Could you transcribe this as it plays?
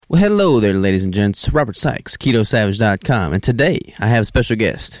Well, hello there, ladies and gents. Robert Sykes, KetoSavage.com. And today, I have a special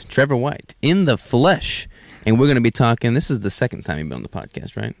guest, Trevor White, in the flesh. And we're going to be talking, this is the second time you've been on the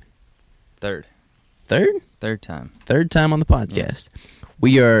podcast, right? Third. Third? Third time. Third time on the podcast. Yeah.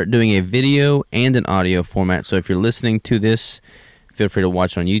 We are doing a video and an audio format, so if you're listening to this, feel free to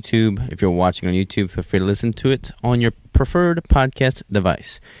watch on YouTube. If you're watching on YouTube, feel free to listen to it on your preferred podcast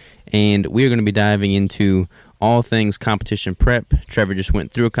device. And we are going to be diving into all things competition prep. Trevor just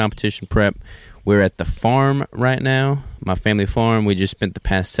went through a competition prep. We're at the farm right now, my family farm. We just spent the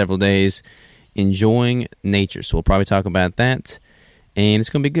past several days enjoying nature. So we'll probably talk about that, and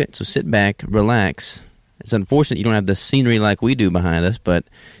it's going to be good. So sit back, relax. It's unfortunate you don't have the scenery like we do behind us, but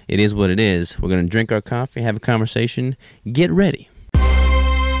it is what it is. We're going to drink our coffee, have a conversation, get ready.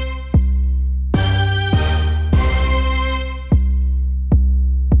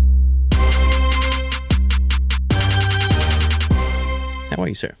 How are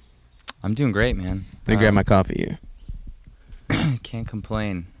you, sir? I'm doing great, man. Let me grab my coffee here. Can't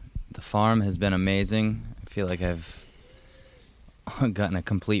complain. The farm has been amazing. I feel like I've gotten a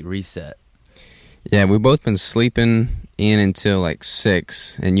complete reset. Yeah, we've both been sleeping in until like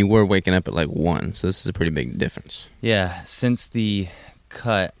 6, and you were waking up at like 1, so this is a pretty big difference. Yeah, since the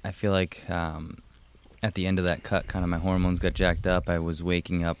cut, I feel like at the end of that cut, kind of my hormones got jacked up. I was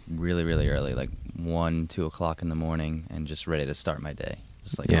waking up really, really early, like 1, 2 o'clock in the morning, and just ready to start my day.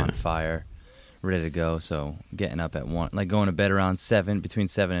 Just like on fire, ready to go. So getting up at 1, like going to bed around 7, between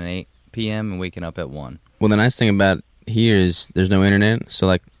 7 and 8 p.m. and waking up at 1. Well, the nice thing about here is there's no internet, so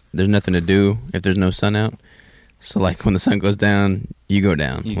like there's nothing to do if there's no sun out. So like when the sun goes down, you go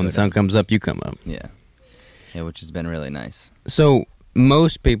down. When the sun comes up, you come up. Yeah, which has been really nice. So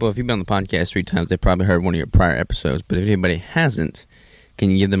most people, if you've been on the podcast 3 times, they probably heard one of your prior episodes. But if anybody hasn't,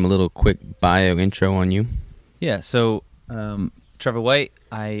 can you give them a little quick bio intro on you? Yeah, so Trevor White,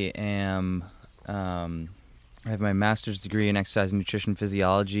 I have my master's degree in exercise and nutrition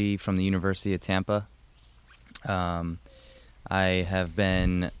physiology from the University of Tampa. I have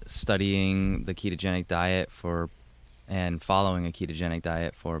been studying the ketogenic diet and following a ketogenic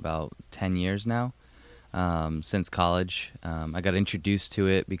diet for about 10 years now, since college. I got introduced to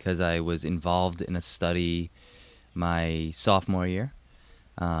it because I was involved in a study my sophomore year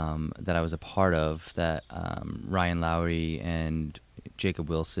that I was a part of, that Ryan Lowry and Jacob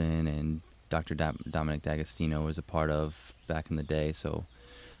Wilson and Dr. Dominic D'Agostino was a part of back in the day. So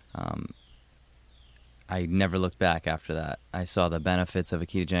I never looked back after that. I saw the benefits of a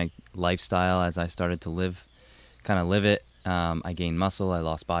ketogenic lifestyle as I started to live it. I gained muscle, I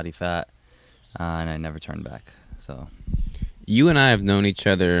lost body fat, and I never turned back. So you and I have known each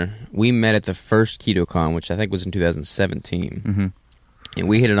other. We met at the first KetoCon, which I think was in 2017. Mm-hmm. And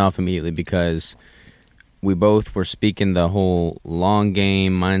we hit it off immediately because we both were speaking the whole long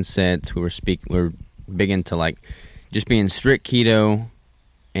game mindset. We were big into like just being strict keto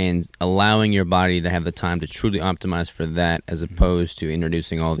and allowing your body to have the time to truly optimize for that, as opposed to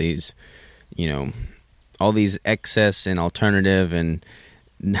introducing all these excess and alternative and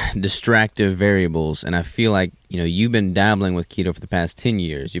distractive variables. And I feel like, you've been dabbling with keto for the past 10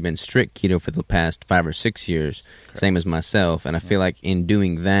 years. You've been strict keto for the past 5 or 6 years, correct. Same as myself. And I feel like in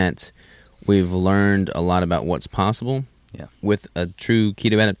doing that, we've learned a lot about what's possible with a true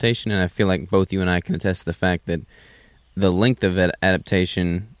keto adaptation. And I feel like both you and I can attest to the fact that the length of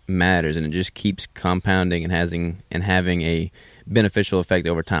adaptation matters, and it just keeps compounding and having a beneficial effect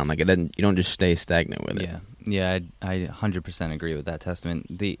over time. Like you don't just stay stagnant with it. Yeah, I 100% agree with that testament.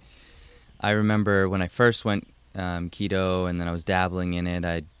 I remember when I first went keto, and then I was dabbling in it.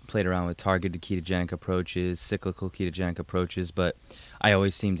 I played around with targeted ketogenic approaches, cyclical ketogenic approaches, but I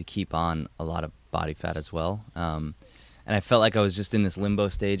always seemed to keep on a lot of body fat as well. And I felt like I was just in this limbo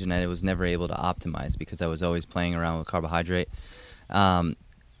stage, and I was never able to optimize because I was always playing around with carbohydrate.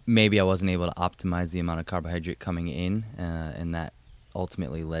 Maybe I wasn't able to optimize the amount of carbohydrate coming in, and that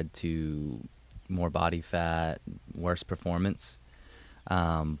ultimately led to more body fat, worse performance.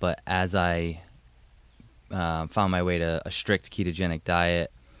 But as I found my way to a strict ketogenic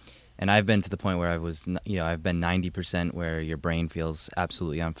diet, and I've been to the point where I've been 90% where your brain feels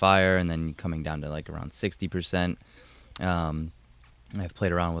absolutely on fire, and then coming down to like around 60%. I've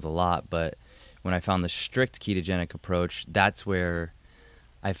played around with a lot, but when I found the strict ketogenic approach, that's where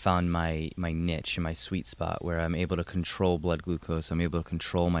I found my niche and my sweet spot, where I'm able to control blood glucose, I'm able to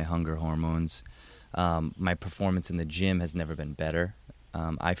control my hunger hormones. My performance in the gym has never been better,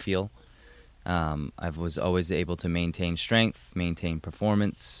 I feel. I was always able to maintain strength, maintain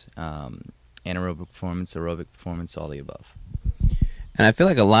performance, anaerobic performance, aerobic performance, all the above. And I feel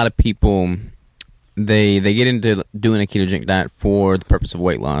like a lot of people they get into doing a ketogenic diet for the purpose of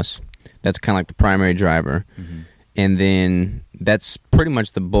weight loss. That's kind of like the primary driver. And then that's pretty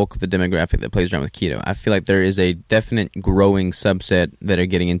much the bulk of the demographic that plays around with keto. I feel like there is a definite growing subset that are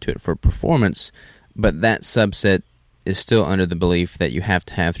getting into it for performance, but that subset is still under the belief that you have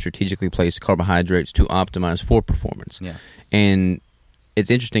to have strategically placed carbohydrates to optimize for performance. Yeah. And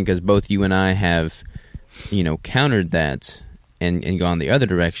it's interesting because both you and I have, countered that and gone the other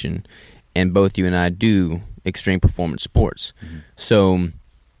direction, and both you and I do extreme performance sports. So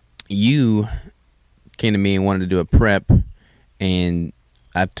you came to me and wanted to do a prep, and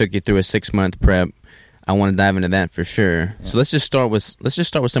I took you through a 6-month prep. I want to dive into that for sure. Yeah. So let's just start with some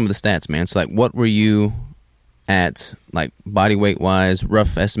of the stats, man. So like, what were you at, like body weight wise,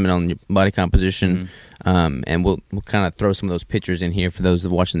 rough estimate on your body composition, and we'll kind of throw some of those pictures in here for those that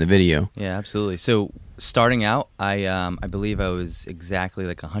are watching the video. Yeah, absolutely. So starting out, I believe I was exactly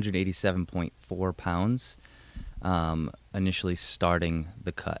like 187.4 pounds initially starting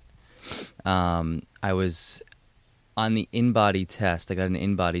the cut. I was on the in-body test. I got an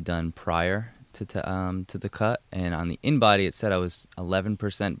in-body done prior to the cut, and on the in-body it said I was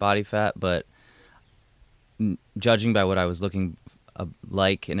 11% body fat, but judging by what I was looking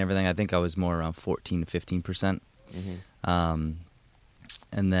like and everything, I think I was more around 14 to 15%.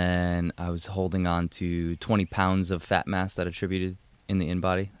 And then I was holding on to 20 pounds of fat mass that attributed in the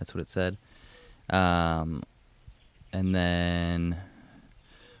in-body. That's what it said. And then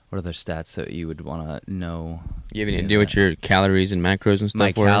what other stats that you would want to know? You have any idea what your calories and macros and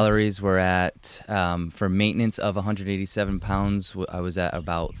stuff were? My calories were at, for maintenance of 187 pounds, I was at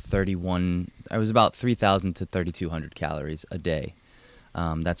about 31. I was about 3,000 to 3,200 calories a day.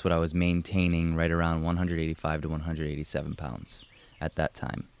 That's what I was maintaining, right around 185 to 187 pounds at that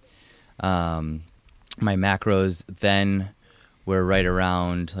time. My macros then were right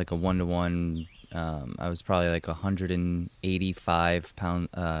around like a 1-to-1. I was probably like 185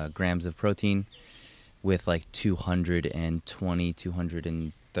 grams of protein with like 220,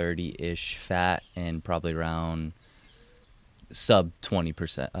 230-ish fat, and probably around sub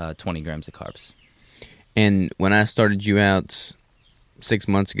 20%, 20 grams of carbs. And when I started you out 6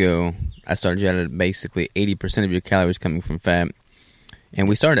 months ago, I started you out at basically 80% of your calories coming from fat. And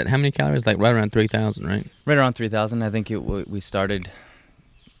we started at how many calories? Like right around 3,000, right? Right around 3,000. I think we started,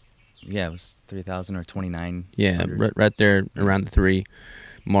 it was 3,000 or 29. Yeah, right there around the 3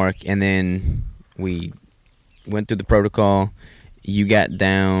 mark. And then we went through the protocol. You got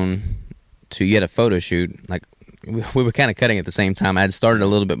down to, you had a photo shoot. Like, we were kind of cutting at the same time. I had started a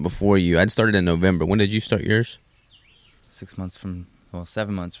little bit before you. I'd started in November. When did you start yours? 7 months from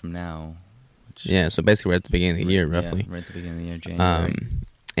now. Yeah, so basically right at the beginning of the year, roughly. Yeah, right at the beginning of the year, January.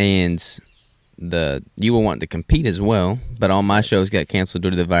 And you were wanting to compete as well, but all my shows got canceled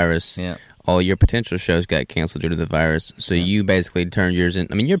due to the virus. Yeah. All your potential shows got canceled due to the virus. So you basically turned yours in.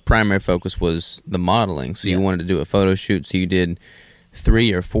 I mean, your primary focus was the modeling. So you wanted to do a photo shoot. So you did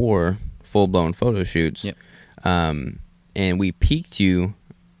 3 or 4 full-blown photo shoots. Yep. And we peaked you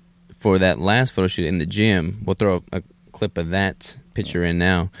for that last photo shoot in the gym. We'll throw a clip of that picture in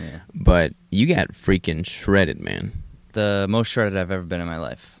now. Yeah. But you got freaking shredded, man. The most shredded I've ever been in my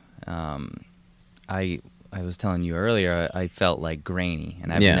life. I was telling you earlier, I felt like grainy,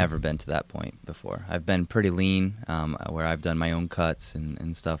 and I've never been to that point before. I've been pretty lean, where I've done my own cuts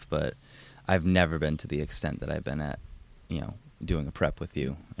and stuff, but I've never been to the extent that I've been at, doing a prep with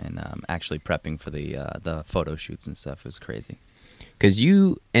you and actually prepping for the photo shoots and stuff. It was crazy. Because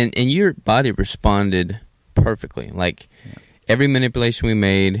you and your body responded perfectly. Like every manipulation we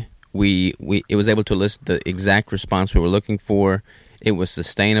made, it was able to elicit the exact response we were looking for. It was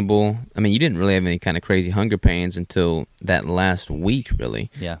sustainable. I mean, you didn't really have any kind of crazy hunger pains until that last week,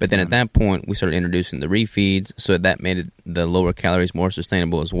 really. Yeah. But then at that point, we started introducing the refeeds, so that made the lower calories more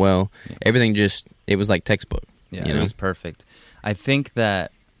sustainable as well. Yeah. Everything it was like textbook. Yeah, it was perfect. I think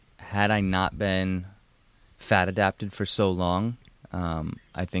that had I not been fat adapted for so long,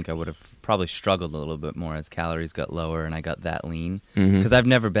 I think I would have probably struggled a little bit more as calories got lower and I got that lean. Because I've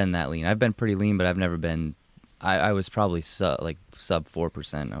never been that lean. I've been pretty lean, but I've never been... I was probably sub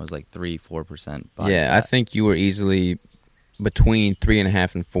 4%. I was like 3-4% body fat. I think you were easily between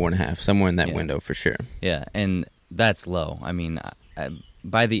 3.5 and 4.5, somewhere in that window for sure. Yeah, and that's low. I mean,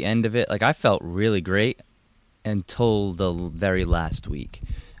 by the end of it, like I felt really great until the very last week,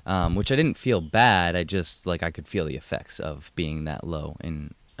 which I didn't feel bad. I just I could feel the effects of being that low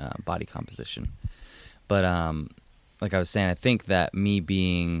in body composition. But like I was saying, I think that me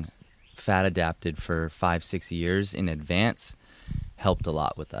being fat adapted for 5-6 years in advance helped a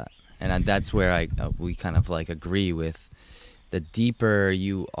lot with that, and that's where we kind of agree with the deeper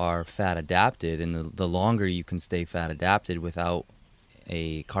you are fat adapted and the longer you can stay fat adapted without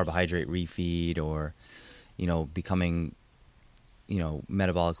a carbohydrate refeed or, becoming,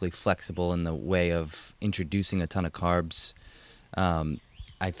 metabolically flexible in the way of introducing a ton of carbs,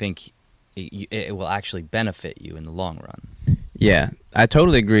 I think it will actually benefit you in the long run. Yeah, I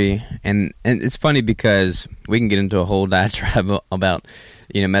totally agree. And it's funny because we can get into a whole diatribe about,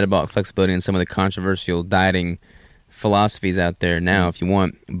 metabolic flexibility and some of the controversial dieting philosophies out there now if you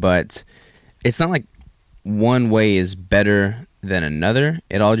want. But it's not like one way is better than another.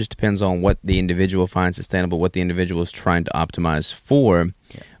 It all just depends on what the individual finds sustainable, what the individual is trying to optimize for.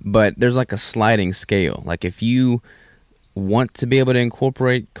 Yeah. But there's like a sliding scale. Like if you want to be able to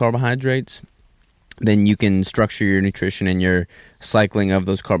incorporate carbohydrates, then you can structure your nutrition and your cycling of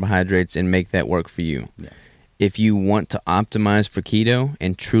those carbohydrates and make that work for you. Yeah. If you want to optimize for keto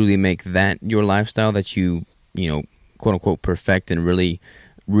and truly make that your lifestyle that you quote unquote perfect and really,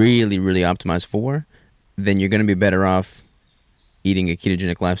 really, really optimize for, then you're going to be better off eating a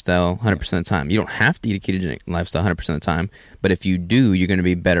ketogenic lifestyle 100% of the time. You don't have to eat a ketogenic lifestyle 100% of the time, but if you do, you're going to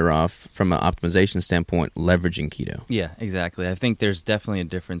be better off from an optimization standpoint leveraging keto. Yeah, exactly. I think there's definitely a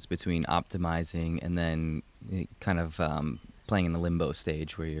difference between optimizing and then kind of playing in the limbo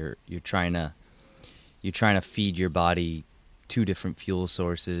stage where you're trying to feed your body two different fuel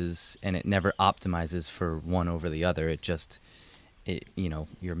sources and it never optimizes for one over the other. You're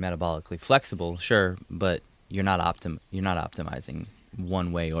metabolically flexible, sure, but you're not optimizing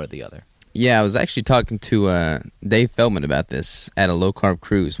one way or the other. Yeah, I was actually talking to Dave Feldman about this at a low-carb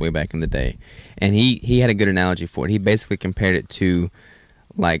cruise way back in the day, and he had a good analogy for it. He basically compared it to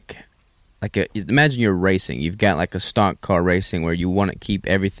imagine you're racing. You've got like a stock car racing where you want to keep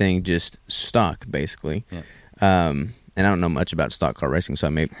everything just stock, basically. Yeah. And I don't know much about stock car racing, so I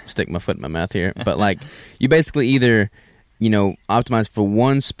may stick my foot in my mouth here. But like, you basically either optimize for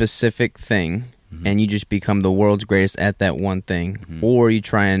one specific thing, and you just become the world's greatest at that one thing, or you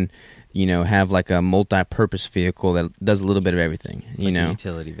try and have like a multi-purpose vehicle that does a little bit of everything. Like a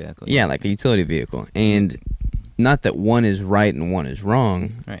utility vehicle. Yeah, like a utility vehicle. And not that one is right and one is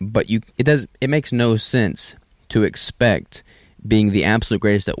wrong, right, but it makes no sense to expect being the absolute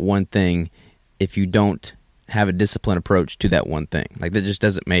greatest at one thing if you don't have a disciplined approach to that one thing. Like, that just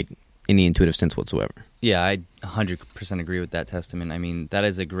doesn't make any intuitive sense whatsoever. Yeah, I 100% agree with that testament. I mean, that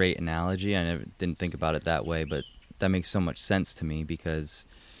is a great analogy. I didn't think about it that way, but that makes so much sense to me because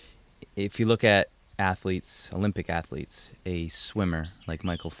if you look at athletes, Olympic athletes, a swimmer like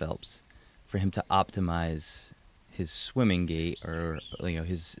Michael Phelps, for him to optimize his swimming gait or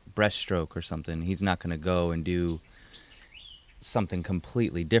his breaststroke or something, he's not going to go and do something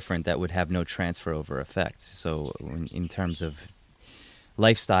completely different that would have no transfer over effect. So in terms of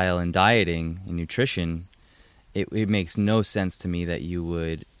lifestyle and dieting and nutrition, it makes no sense to me that you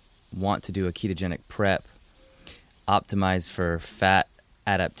would want to do a ketogenic prep, optimize for fat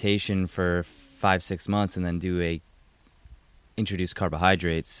adaptation for 5-6 months, and then introduce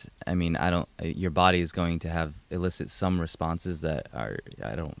carbohydrates. I mean, your body is going to elicit some responses that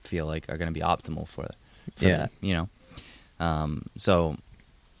I don't feel like are going to be optimal for that, so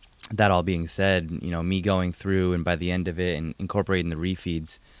that all being said, me going through and by the end of it and incorporating the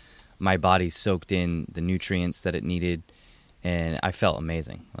refeeds, my body soaked in the nutrients that it needed, and I felt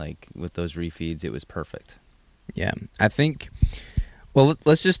amazing. Like, with those refeeds, it was perfect. Yeah, I think. Well,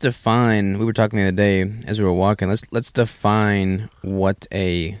 let's just define. We were talking the other day as we were walking. Let's define what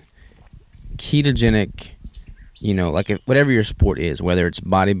a ketogenic, whatever your sport is, whether it's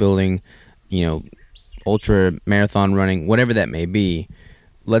bodybuilding, ultra marathon running, whatever that may be.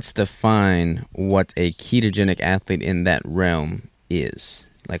 Let's define what a ketogenic athlete in that realm is.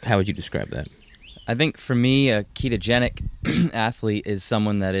 Like, how would you describe that? I think for me, a ketogenic athlete is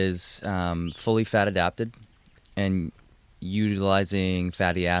someone that is fully fat adapted and utilizing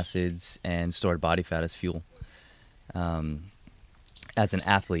fatty acids and stored body fat as fuel as an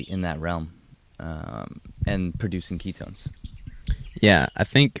athlete in that realm and producing ketones. Yeah, I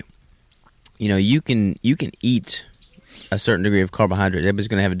think you can eat a certain degree of carbohydrate. Everybody's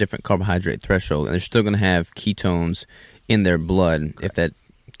going to have a different carbohydrate threshold, and they're still going to have ketones in their blood. Correct. If that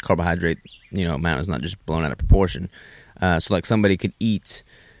carbohydrate amount is not just blown out of proportion. So like somebody could eat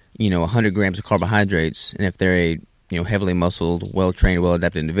 100 grams of carbohydrates, and if they're a heavily muscled, well-trained,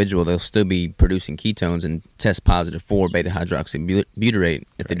 well-adapted individual, they'll still be producing ketones and test positive for beta-hydroxybutyrate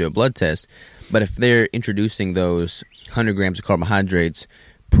if they do a blood test. But if they're introducing those 100 grams of carbohydrates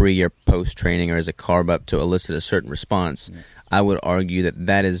pre or post-training or as a carb up to elicit a certain response, I would argue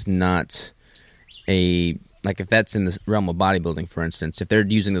that is not if that's in the realm of bodybuilding, for instance, if they're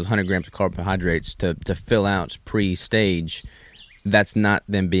using those 100 grams of carbohydrates to fill out pre-stage, that's not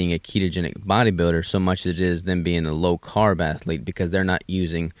them being a ketogenic bodybuilder so much as it is them being a low-carb athlete, because they're not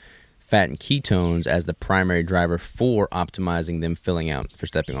using fat and ketones as the primary driver for optimizing them filling out for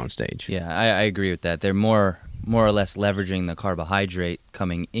stepping on stage. Yeah, I agree with that. They're more or less leveraging the carbohydrate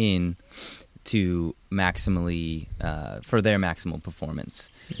coming in to maximally for their maximal performance.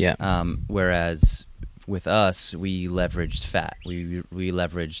 Yeah. Whereas with us, we leveraged fat. We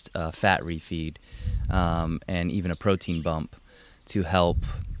leveraged fat refeed and even a protein bump to help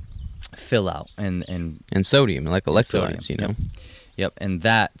fill out and sodium, like electrolytes, you know. Yep, and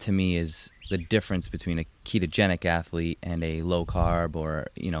that to me is the difference between a ketogenic athlete and a low carb or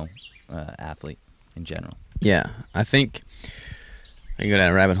athlete in general. Yeah, I think I can go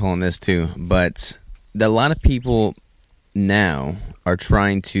down a rabbit hole in this too, but a lot of people now are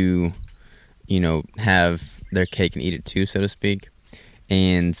trying to, have their cake and eat it too, so to speak.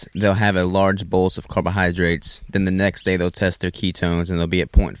 And they'll have a large bolus of carbohydrates. Then the next day they'll test their ketones and they'll be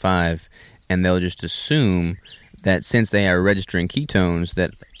at 0.5, and they'll just assume that since they are registering ketones,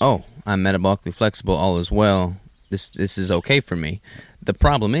 that, oh, I'm metabolically flexible, all is well, this is okay for me. The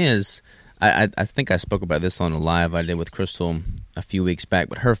problem is, I think I spoke about this on a live I did with Crystal a few weeks back,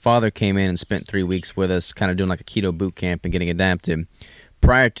 but her father came in and spent 3 weeks with us, kind of doing like a keto boot camp and getting adapted.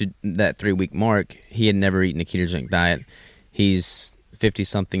 Prior to that 3-week mark, he had never eaten a ketogenic diet. He's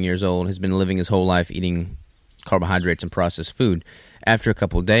 50-something years old, has been living his whole life eating carbohydrates and processed food. After a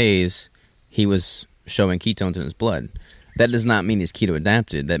couple of days, he was showing ketones in his blood. That does not mean he's keto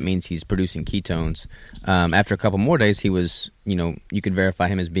adapted. That means he's producing ketones. After a couple more days, he was, you could verify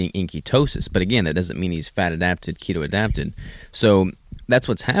him as being in ketosis. But again, that doesn't mean he's fat adapted, keto adapted. So that's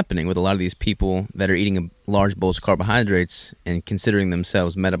what's happening with a lot of these people that are eating a large bolus of carbohydrates and considering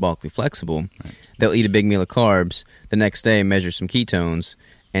themselves metabolically flexible. Right. They'll eat a big meal of carbs, the next day measure some ketones,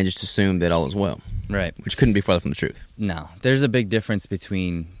 and just assume that all is well. Right. Which couldn't be farther from the truth. No. There's a big difference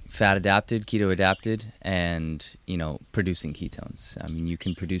between fat adapted, keto adapted, and producing ketones. I mean, you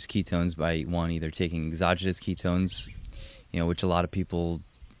can produce ketones by either taking exogenous ketones, which a lot of people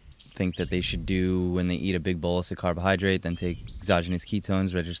think that they should do when they eat a big bolus of carbohydrate, then take exogenous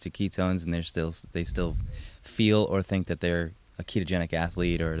ketones, registered ketones, and they still feel or think that they're a ketogenic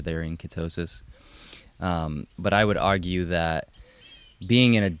athlete or they're in ketosis. But I would argue that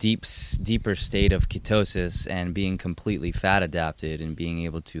being in a deeper state of ketosis and being completely fat adapted and being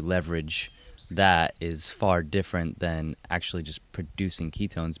able to leverage that is far different than actually just producing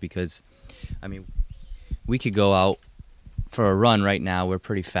ketones, because, I mean, we could go out for a run right now. We're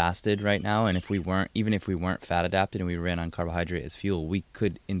pretty fasted right now, and even if we weren't fat adapted and we ran on carbohydrate as fuel, we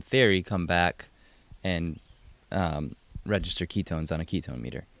could, in theory, come back and register ketones on a ketone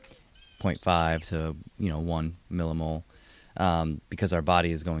meter, 0.5 to 1 millimole. Because our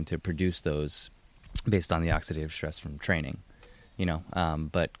body is going to produce those based on the oxidative stress from training,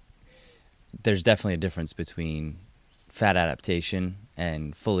 but there's definitely a difference between fat adaptation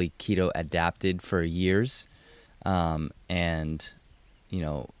and fully keto adapted for years, and,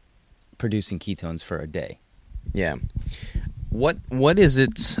 producing ketones for a day. Yeah. What is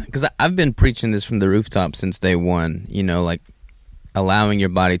it? Because I've been preaching this from the rooftop since day one, like allowing your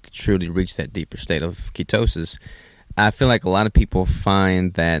body to truly reach that deeper state of ketosis. I feel like a lot of people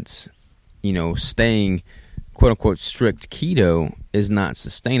find that, staying quote-unquote strict keto is not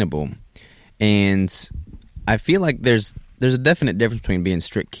sustainable. And I feel like there's a definite difference between being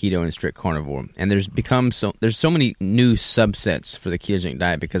strict keto and strict carnivore. And there's so many new subsets for the ketogenic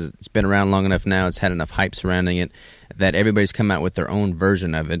diet because it's been around long enough now, it's had enough hype surrounding it, that everybody's come out with their own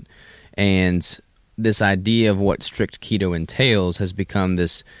version of it. And this idea of what strict keto entails has become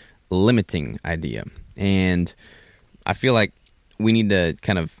this limiting idea. And I feel like we need to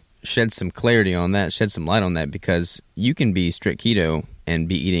kind of shed some clarity on that, shed some light on that, because you can be strict keto and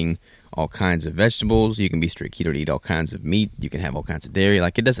be eating all kinds of vegetables. You can be strict keto to eat all kinds of meat. You can have all kinds of dairy.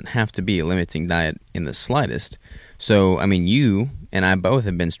 Like, it doesn't have to be a limiting diet in the slightest. So, I mean, you and I both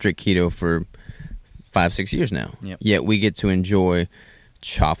have been strict keto for 5-6 years now. Yep. Yet we get to enjoy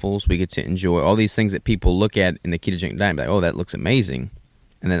chaffles. We get to enjoy all these things that people look at in the ketogenic diet and be like, oh, that looks amazing.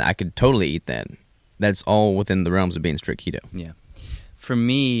 And then I could totally eat that. That's all within the realms of being strict keto. Yeah. For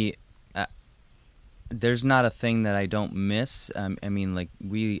me, there's not a thing that I don't miss. I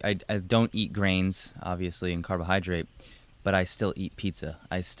don't eat grains, obviously, and carbohydrate, but I still eat pizza.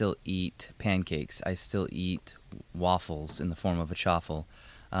 I still eat pancakes. I still eat waffles in the form of a chaffle.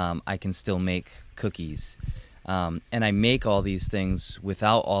 I can still make cookies. And I make all these things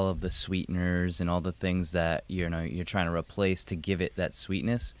without all of the sweeteners and all the things that you're trying to replace to give it that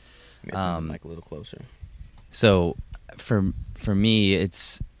sweetness. Make the mic a little closer. So for me,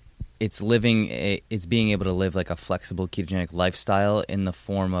 it's it's being able to live like a flexible ketogenic lifestyle in the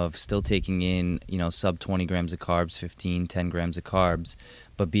form of still taking in, sub 20 grams of carbs, 10 grams of carbs,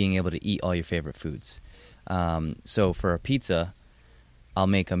 but being able to eat all your favorite foods. So for a pizza, I'll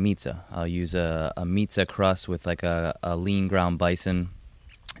make a mezza. I'll use a mezza crust with like a lean ground bison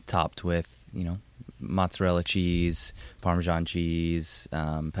topped with, mozzarella cheese, Parmesan cheese,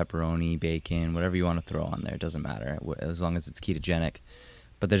 pepperoni, bacon, whatever you want to throw on there. It doesn't matter as long as it's ketogenic.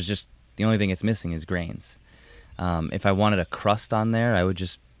 But the only thing it's missing is grains. If I wanted a crust on there, I would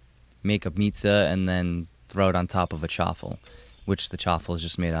just make a mezza and then throw it on top of a chaffle, which the chaffle is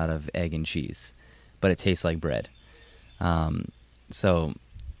just made out of egg and cheese, but it tastes like bread. So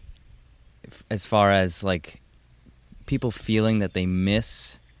as far as like people feeling that they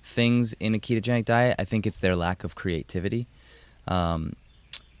miss things in a ketogenic diet, I think it's their lack of creativity. And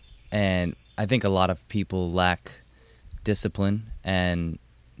I think a lot of people lack discipline, and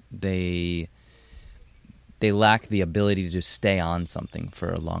they lack the ability to just stay on something for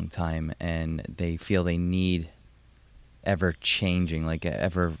a long time, and they feel they need ever changing,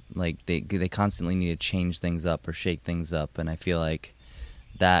 they constantly need to change things up or shake things up, and I feel like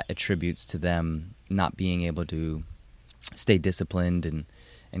that attributes to them not being able to stay disciplined and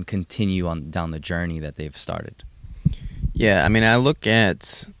continue on down the journey that they've started. Yeah, I mean, I look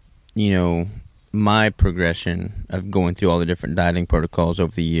at, my progression of going through all the different dieting protocols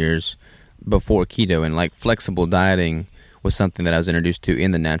over the years before keto, and like flexible dieting was something that I was introduced to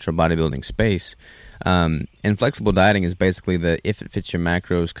in the natural bodybuilding space. And flexible dieting is basically the if it fits your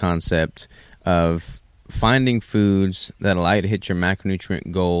macros concept of finding foods that allow you to hit your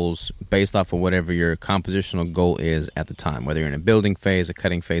macronutrient goals based off of whatever your compositional goal is at the time, whether you're in a building phase, a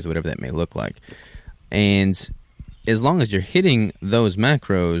cutting phase, whatever that may look like. And as long as you're hitting those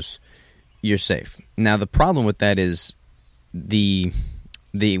macros, you're safe. Now, the problem with that is the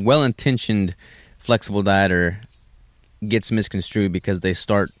well-intentioned flexible dieter gets misconstrued because they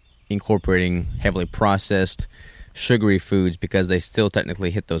start incorporating heavily processed, sugary foods because they still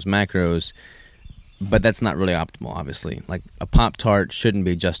technically hit those macros, but that's not really optimal, obviously. Like a Pop-Tart shouldn't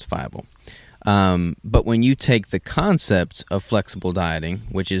be justifiable. But when you take the concept of flexible dieting,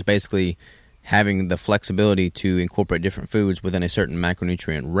 which is basically having the flexibility to incorporate different foods within a certain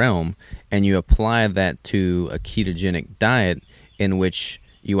macronutrient realm, and you apply that to a ketogenic diet in which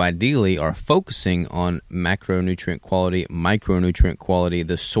you ideally are focusing on macronutrient quality, micronutrient quality,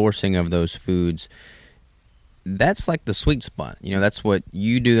 the sourcing of those foods, that's like the sweet spot. That's what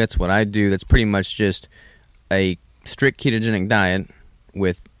you do, that's what I do. That's pretty much just a strict ketogenic diet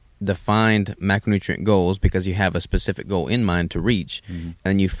with defined macronutrient goals because you have a specific goal in mind to reach,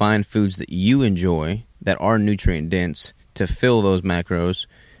 and you find foods that you enjoy that are nutrient dense to fill those macros,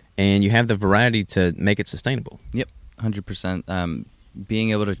 and you have the variety to make it sustainable. Yep, 100%. Being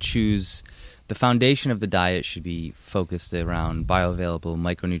able to choose the foundation of the diet should be focused around bioavailable,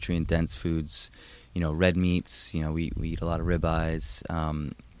 micronutrient dense foods. Red meats. We eat a lot of ribeyes.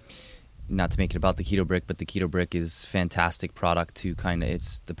 Not to make it about the keto brick, but the keto brick is fantastic product to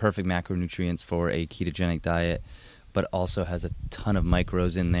it's the perfect macronutrients for a ketogenic diet, but also has a ton of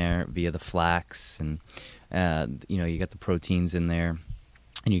micros in there via the flax, and you got the proteins in there,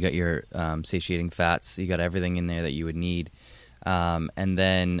 and you got your satiating fats. You got everything in there that you would need, and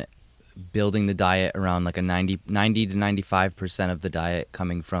then building the diet around like a 90 to 95% of the diet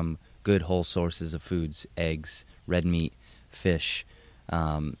coming from good whole sources of foods, eggs, red meat, fish.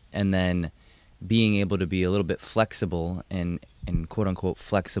 And then being able to be a little bit flexible, and quote-unquote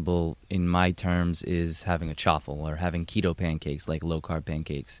flexible in my terms is having a chaffle or having keto pancakes, like low-carb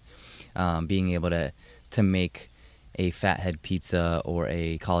pancakes. Being able to make a fathead pizza or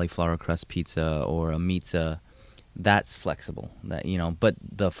a cauliflower crust pizza or a mezza, that's flexible. But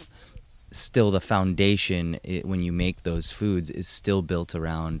still the foundation when you make those foods is still built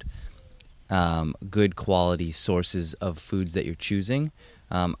around good quality sources of foods that you're choosing.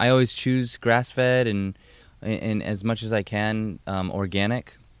 I always choose grass-fed and as much as I can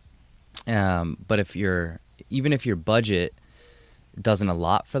organic. But even if your budget doesn't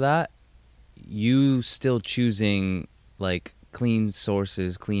allot for that, you still choosing like cleaner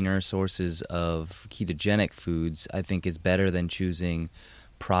sources of ketogenic foods, I think is better than choosing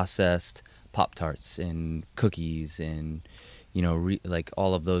processed Pop-Tarts and cookies and like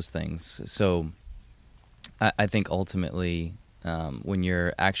all of those things. So I think ultimately when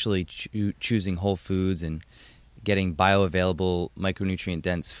you're actually choosing whole foods and getting bioavailable micronutrient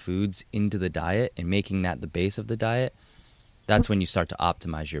dense foods into the diet and making that the base of the diet, that's when you start to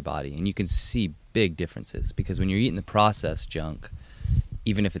optimize your body. And you can see big differences, because when you're eating the processed junk,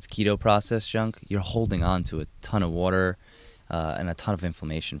 even if it's keto processed junk, you're holding on to a ton of water. and a ton of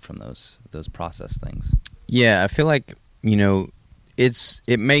inflammation from those processed things. Yeah, I feel like,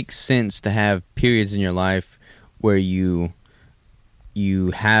 it makes sense to have periods in your life where you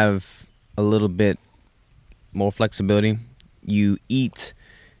have a little bit more flexibility. You eat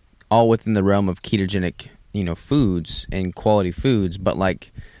all within the realm of ketogenic, foods and quality foods. But like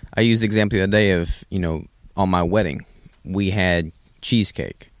I used the example the other day of, on my wedding, we had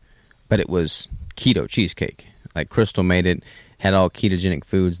cheesecake, but it was keto cheesecake. Like Crystal made it, had all ketogenic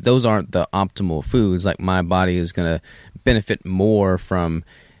foods. Those aren't the optimal foods. Like my body is going to benefit more from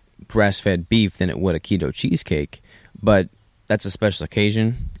grass-fed beef than it would a keto cheesecake. But that's a special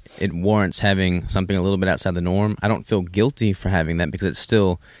occasion. It warrants having something a little bit outside the norm. I don't feel guilty for having that because it's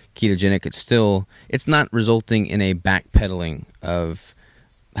still ketogenic. It's not resulting in a backpedaling of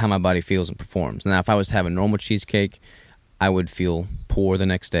how my body feels and performs. Now, if I was to have a normal cheesecake, I would feel poor the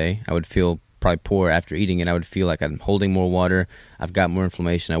next day. I would feel probably poor after eating it. I would feel like I'm holding more water. I've got more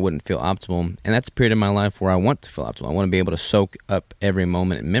inflammation. I wouldn't feel optimal. And that's a period in my life where I want to feel optimal. I want to be able to soak up every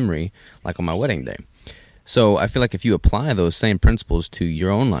moment in memory, like on my wedding day. So I feel like if you apply those same principles to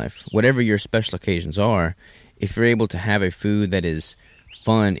your own life, whatever your special occasions are, if you're able to have a food that is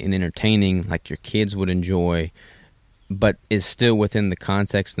fun and entertaining, like your kids would enjoy, but is still within the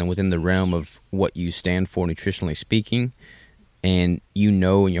context and within the realm of what you stand for nutritionally speaking, and in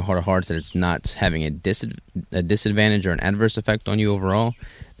your heart of hearts that it's not having a disadvantage or an adverse effect on you overall,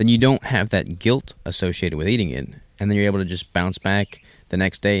 then you don't have that guilt associated with eating it. And then you're able to just bounce back the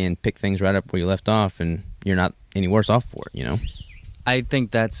next day and pick things right up where you left off, and you're not any worse off for it, I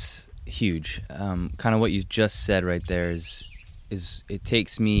think that's huge. Kind of what you just said right there is it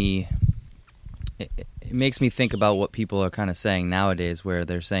makes me think about what people are kind of saying nowadays, where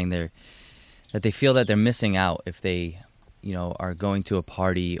they're saying that they feel that they're missing out if they are going to a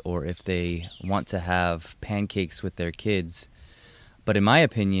party or if they want to have pancakes with their kids. But in my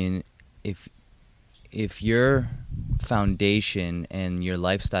opinion, if your foundation and your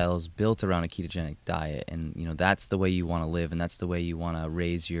lifestyle is built around a ketogenic diet, and that's the way you want to live, and that's the way you want to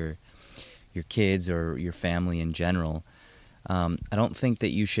raise your kids or your family in general, I don't think that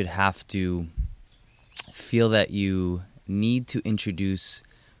you should have to feel that you need to introduce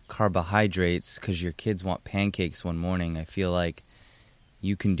carbohydrates because your kids want pancakes one morning. I feel like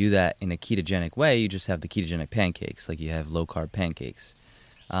you can do that in a ketogenic way. You just have the ketogenic pancakes, like you have low-carb pancakes.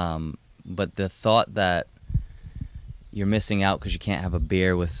 But the thought that you're missing out because you can't have a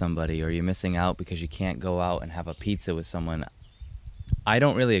beer with somebody, or you're missing out because you can't go out and have a pizza with someone, I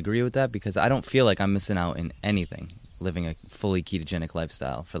don't really agree with that, because I don't feel like I'm missing out in anything living a fully ketogenic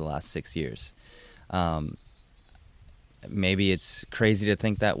lifestyle for the last 6 years. Maybe it's crazy to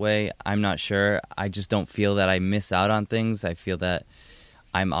think that way. I'm not sure. I just don't feel that I miss out on things. I feel that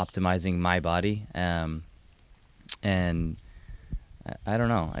I'm optimizing my body. And I don't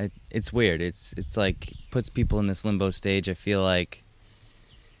know. It's weird. It's like puts people in this limbo stage. I feel like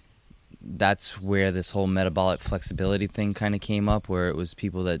that's where this whole metabolic flexibility thing kind of came up, where it was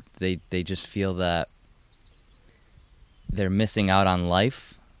people that they just feel that they're missing out on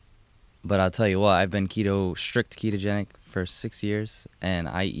life. But I'll tell you what, I've been strict ketogenic for 6 years, and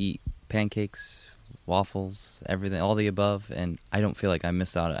I eat pancakes, waffles, everything, all the above, and I don't feel like I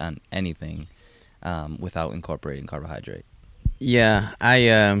missed out on anything without incorporating carbohydrate. Yeah,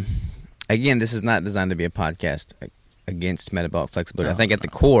 again, this is not designed to be a podcast against metabolic flexibility. No, I think at the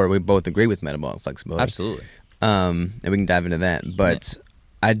core, we both agree with metabolic flexibility. Absolutely. And we can dive into that. But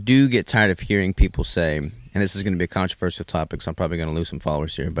I do get tired of hearing people say, and this is going to be a controversial topic, so I'm probably going to lose some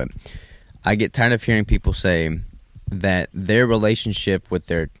followers here, but I get tired of hearing people say that their relationship with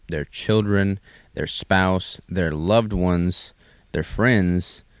their children, their spouse, their loved ones, their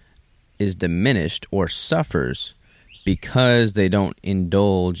friends is diminished or suffers because they don't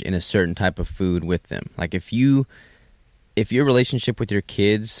indulge in a certain type of food with them. Like if your relationship with your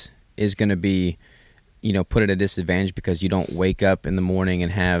kids is going to be, put at a disadvantage because you don't wake up in the morning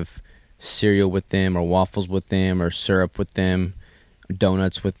and have cereal with them or waffles with them or syrup with them,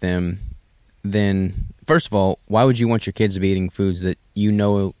 donuts with them, then first of all, why would you want your kids to be eating foods that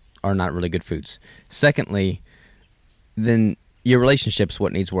are not really good foods? Secondly, then your relationship's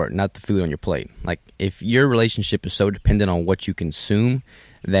what needs work, not the food on your plate. Like if your relationship is so dependent on what you consume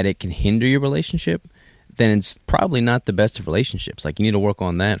that it can hinder your relationship, then it's probably not the best of relationships. Like you need to work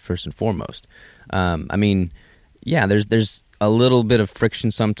on that first and foremost. There's a little bit of friction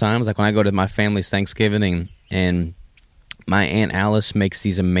sometimes. Like when I go to my family's Thanksgiving and my Aunt Alice makes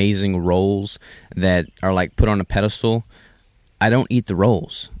these amazing rolls that are like put on a pedestal. I don't eat the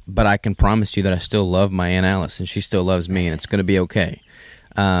rolls, but I can promise you that I still love my Aunt Alice and she still loves me, and it's going to be okay.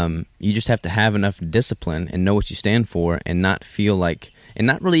 You just have to have enough discipline and know what you stand for, and not feel like, and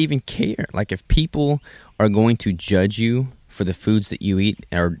not really even care. Like, if people are going to judge you for the foods that you eat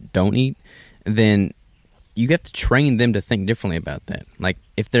or don't eat, then you have to train them to think differently about that. Like,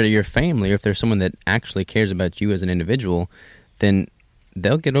 if they're your family, or if they're someone that actually cares about you as an individual, then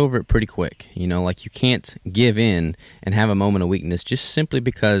they'll get over it pretty quick. You know, like, you can't give in and have a moment of weakness just simply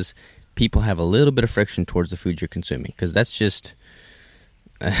because people have a little bit of friction towards the food you're consuming, because that's just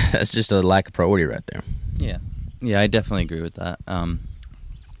a lack of priority right there. Yeah, I definitely agree with that.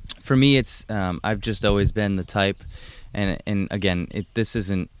 For me, it's I've just always been the type, and again, this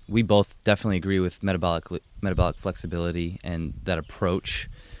isn't. We both definitely agree with metabolic flexibility and that approach.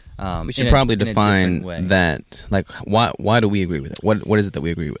 We should probably define that. Like, why do we agree with it? What is it that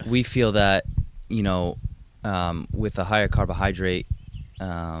we agree with? We feel that, you know, with a higher carbohydrate,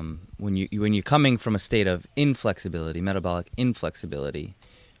 when you're coming from a state of inflexibility, metabolic inflexibility,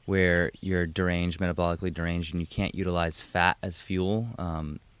 where you're metabolically deranged, and you can't utilize fat as fuel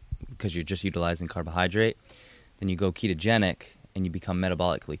because you're just utilizing carbohydrate, then you go ketogenic and you become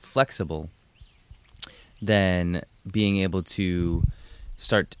metabolically flexible, then being able to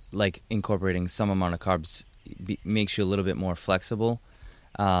start like incorporating some amount of carbs makes you a little bit more flexible,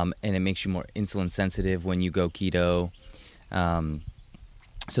 and it makes you more insulin sensitive when you go keto.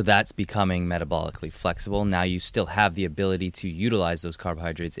 So that's becoming metabolically flexible. Now you still have the ability to utilize those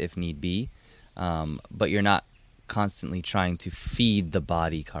carbohydrates if need be, but you're not constantly trying to feed the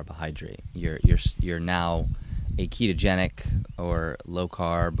body carbohydrate. You're now a ketogenic or low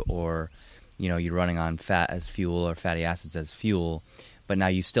carb, or you know, you're running on fat as fuel or fatty acids as fuel. But now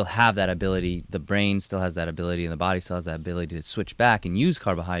you still have that ability. The brain still has that ability, and the body still has that ability to switch back and use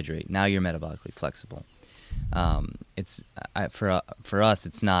carbohydrate. Now you're metabolically flexible. For us,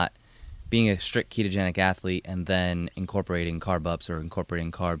 it's not being a strict ketogenic athlete and then incorporating carb ups or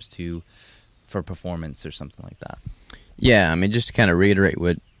incorporating carbs for performance or something like that. Yeah, I mean, just to kind of reiterate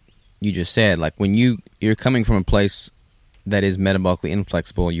what you just said, like, when you're coming from a place that is metabolically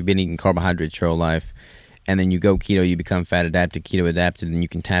inflexible, you've been eating carbohydrates your whole life, and then you go keto, you become fat adapted, keto adapted, and you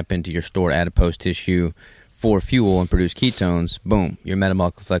can tap into your stored adipose tissue for fuel and produce ketones. Boom, you're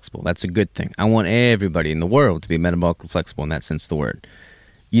metabolically flexible. That's a good thing. I want everybody in the world to be metabolically flexible in that sense of the word.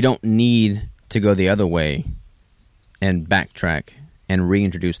 You don't need to go the other way and backtrack and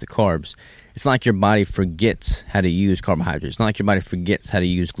reintroduce the carbs. It's not like your body forgets how to use carbohydrates. It's not like your body forgets how to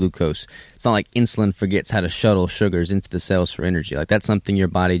use glucose. It's not like insulin forgets how to shuttle sugars into the cells for energy. Like, that's something your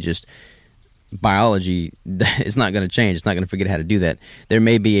body just, biology, is not going to change. It's not going to forget how to do that. There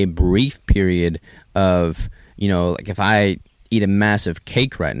may be a brief period of, you know, like, if I eat a massive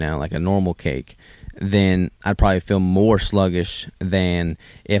cake right now, like a normal cake, then I'd probably feel more sluggish than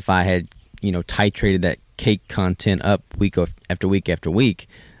if I had, you know, titrated that cake content up week after week after week.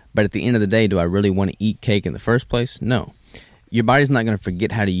 But at the end of the day, do I really want to eat cake in the first place? No. Your body's not going to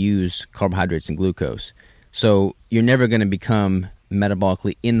forget how to use carbohydrates and glucose. So you're never going to become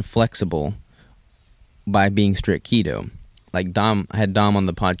metabolically inflexible by being strict keto. Like, I had Dom on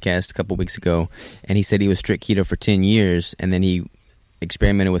the podcast a couple weeks ago, and he said he was strict keto for 10 years, and then he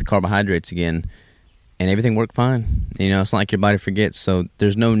experimented with carbohydrates again, and everything worked fine. You know, it's not like your body forgets, so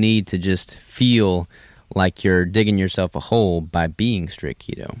there's no need to just feel like you're digging yourself a hole by being strict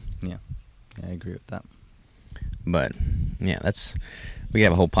keto. Yeah, I agree with that. But, yeah, we could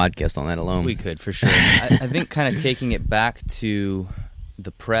have a whole podcast on that alone. We could, for sure. I think kind of taking it back to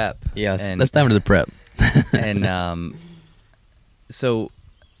the prep. Yeah, let's dive into the prep. And so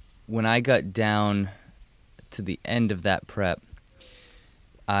when I got down to the end of that prep,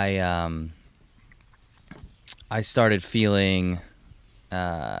 I started feeling,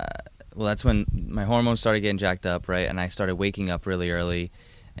 well, that's when my hormones started getting jacked up, right? And I started waking up really early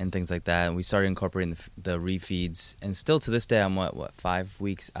and things like that. And we started incorporating the refeeds. And still to this day, I'm, 5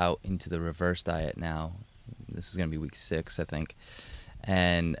 weeks out into the reverse diet now. This is going to be week 6, I think.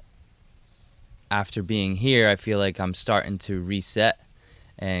 And after being here, I feel like I'm starting to reset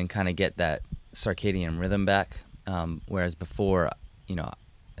and kind of get that circadian rhythm back. Whereas before, you know,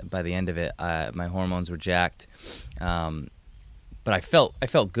 by the end of it, my hormones were jacked. But I felt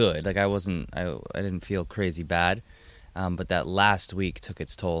good. Like, I didn't feel crazy bad. But that last week took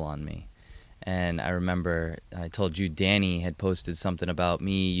its toll on me. And I remember I told you Danny had posted something about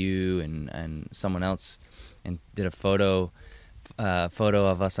me, you, and someone else, and did a photo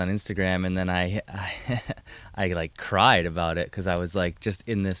of us on Instagram, and then I like cried about it because I was like just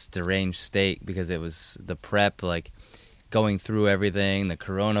in this deranged state because it was the prep, like going through everything, the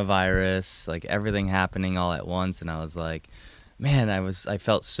coronavirus, like everything happening all at once, and I was like, man, I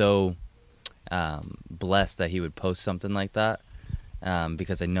felt so blessed that he would post something like that,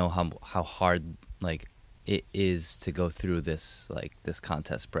 because I know how hard like it is to go through this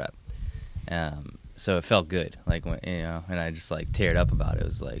contest prep. So it felt good, like when, and I just like teared up about it. It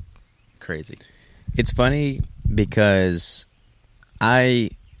was like crazy. It's funny because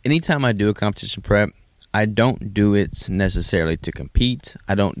anytime I do a competition prep, I don't do it necessarily to compete.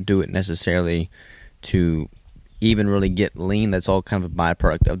 I don't do it necessarily to even really get lean. That's all kind of a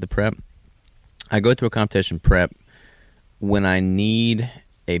byproduct of the prep. I go through a competition prep when I need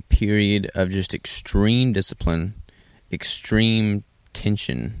a period of just extreme discipline, extreme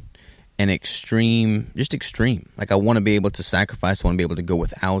tension, and extreme. Like I want to be able to sacrifice. I want to be able to go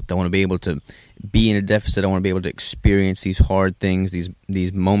without. I want to be able to be in a deficit. I want to be able to experience these hard things,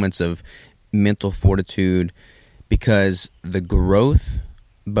 these moments of mental fortitude, because the growth,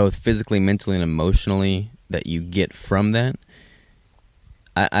 both physically, mentally, and emotionally, that you get from that,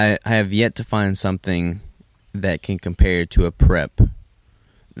 I have yet to find something that can compare to a prep.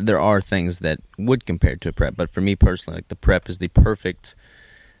 There are things that would compare to a prep, but for me personally, like the prep is the perfect,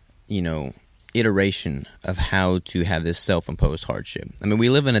 iteration of how to have this self-imposed hardship. I mean, we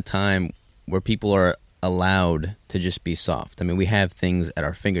live in a time where people are allowed to just be soft. I mean, we have things at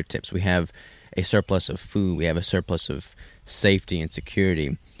our fingertips. We have a surplus of food. We have a surplus of safety and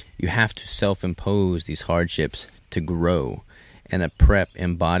security. You have to self-impose these hardships to grow, and a prep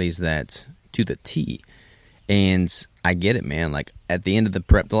embodies that to the T. And I get it, man. Like at the end of the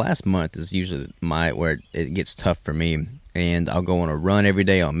prep, the last month is usually where it gets tough for me. And I'll go on a run every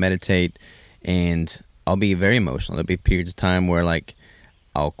day. I'll meditate, and I'll be very emotional. There'll be periods of time where like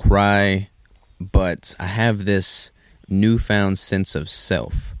I'll cry, but I have this newfound sense of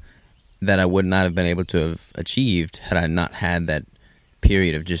self that I would not have been able to have achieved had I not had that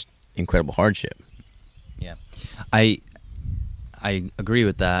period of just incredible hardship. Yeah, I agree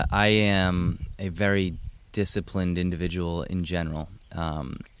with that. I am a very disciplined individual in general.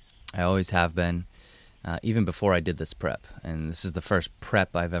 I always have been, even before I did this prep. And this is the first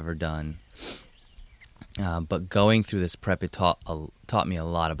prep I've ever done. But going through this prep, it taught me a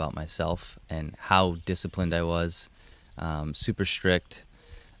lot about myself and how disciplined I was. Super strict.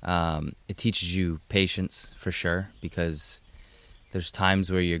 It teaches you patience for sure, because there's times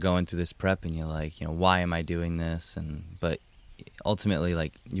where you're going through this prep and you're like, why am I doing this? But ultimately,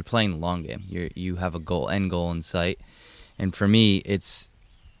 like, you're playing the long game. You have a end goal in sight. And for me,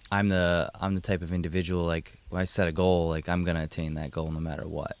 I'm the type of individual, like, when I set a goal, like, I'm gonna attain that goal no matter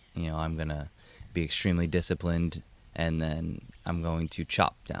what. I'm gonna be extremely disciplined, and then I'm going to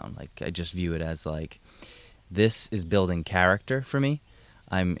chop down. Like, I just view it as like, this is building character for me.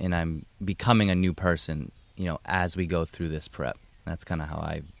 I'm becoming a new person, as we go through this prep. That's kind of how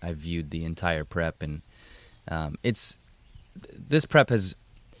I viewed the entire prep. And this prep has,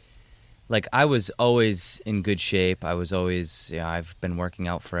 like, I was always in good shape. I was always, I've been working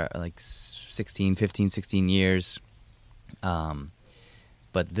out for like 16 years.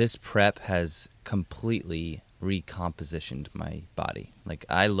 But this prep has completely recompositioned my body. Like,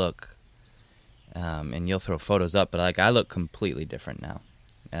 I look, and you'll throw photos up, but like, I look completely different now.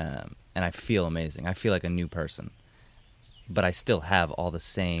 And I feel amazing. I feel like a new person. But I still have all the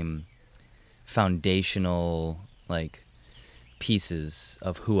same foundational, like, pieces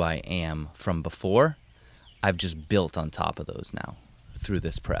of who I am from before. I've just built on top of those now through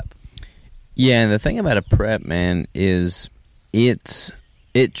this prep. Yeah, and the thing about a prep, man, is it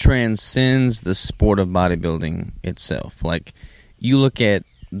transcends the sport of bodybuilding itself. Like, you look at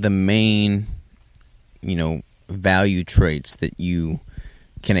the main, value traits that you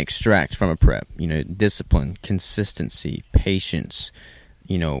can extract from a prep. Discipline, consistency, patience,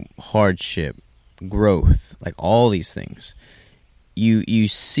 hardship, growth, like all these things. You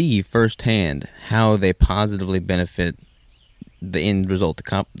see firsthand how they positively benefit the end result,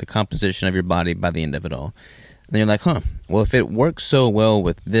 the composition of your body by the end of it all. And you're like, well, if it works so well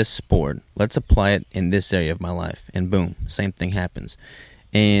with this sport, let's apply it in this area of my life. And boom, same thing happens.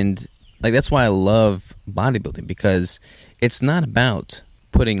 And like, that's why I love bodybuilding, because it's not about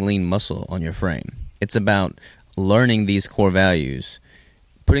putting lean muscle on your frame. It's about learning these core values,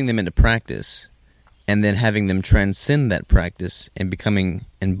 putting them into practice, and then having them transcend that practice and becoming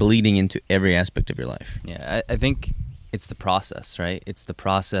and bleeding into every aspect of your life. Yeah, I think it's the process, right? It's the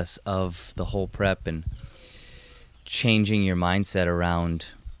process of the whole prep and changing your mindset around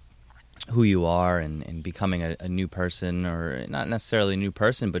who you are and becoming a new person, or not necessarily a new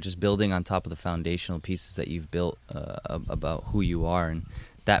person, but just building on top of the foundational pieces that you've built about who you are. And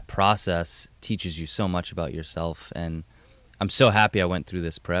that process teaches you so much about yourself. And I'm so happy I went through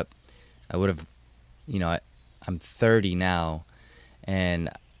this prep. I would have, I'm 30 now, and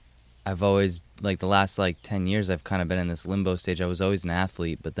I've always, like, the last, like, 10 years, I've kind of been in this limbo stage. I was always an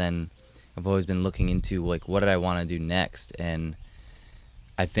athlete, but then I've always been looking into, like, what did I want to do next? And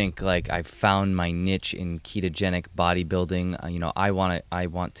I think, like, I've found my niche in ketogenic bodybuilding. You know, I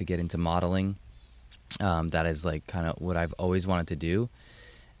want to get into modeling. That is, like, kind of what I've always wanted to do.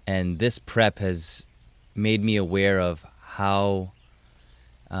 And this prep has made me aware of how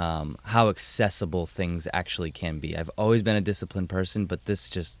accessible things actually can be. I've always been a disciplined person, but this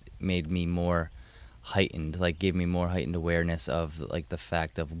just made me more heightened, like gave me more heightened awareness of like the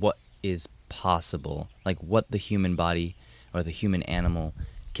fact of what is possible, like what the human body or the human animal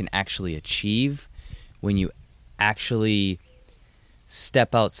can actually achieve when you actually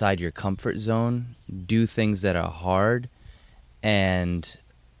step outside your comfort zone, do things that are hard, and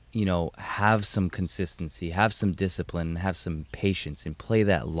you know, have some consistency, have some discipline, have some patience, and play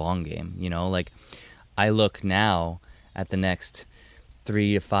that long game. You know, like I look now at the next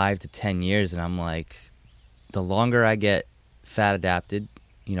 3 to 5 to 10 years, and I'm like, the longer I get fat adapted,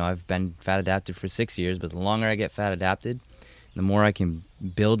 you know, I've been fat adapted for 6 years, but the longer I get fat adapted, the more I can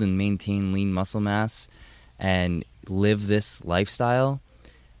build and maintain lean muscle mass and live this lifestyle,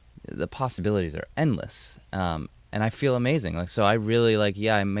 the possibilities are endless. And I feel amazing. Like, so I really, like,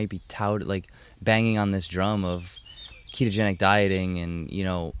 yeah, I might be touted, like, banging on this drum of ketogenic dieting, and, you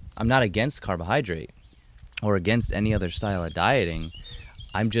know, I'm not against carbohydrate or against any other style of dieting.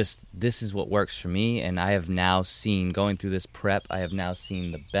 I'm just, this is what works for me, and I have now seen, going through this prep, I have now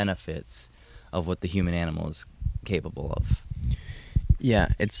seen the benefits of what the human animal is capable of. Yeah,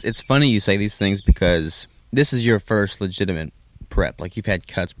 it's funny you say these things because this is your first legitimate prep. Like, you've had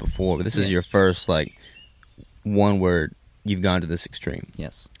cuts before, but this is your first, like, one where you've gone to this extreme.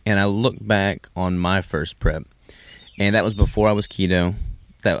 Yes. And I look back on my first prep, and that was before I was keto.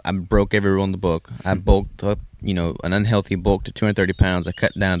 That I broke every rule in the book. I bulked up, you know, an unhealthy bulk to 230 pounds. I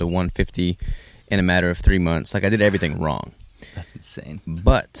cut down to 150 in a matter of 3 months. Like, I did everything wrong. That's insane.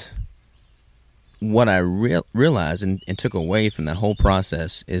 But what I realized and took away from that whole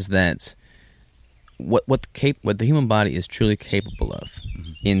process is that what the human body is truly capable of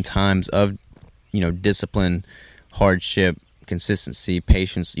in times of, you know, discipline, hardship, consistency,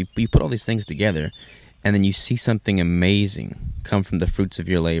 patience. You put all these things together, and then you see something amazing come from the fruits of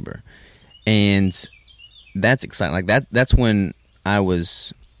your labor. And that's exciting. Like, that's when I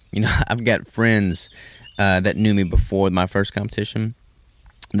was, you know, I've got friends that knew me before my first competition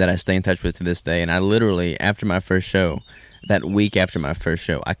that I stay in touch with to this day. And I literally, after my first show, that week after my first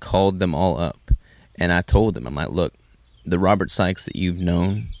show, I called them all up, and I told them, I'm like, look, the Robert Sykes that you've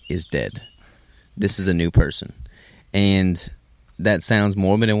known is dead. This is a new person. And that sounds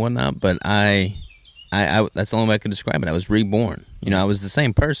morbid and whatnot, but I that's the only way I could describe it. I was reborn. You know, I was the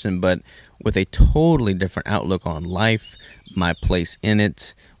same person, but with a totally different outlook on life, my place in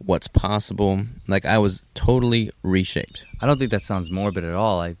it, what's possible. Like, I was totally reshaped. I don't think that sounds morbid at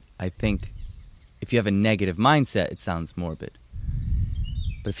all. I think if you have a negative mindset, it sounds morbid.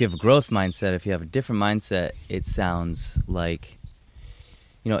 But if you have a growth mindset, if you have a different mindset, it sounds like,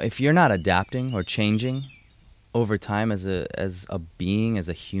 you know, if you're not adapting or changing over time as a being, as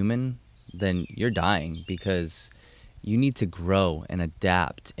a human, then you're dying, because you need to grow and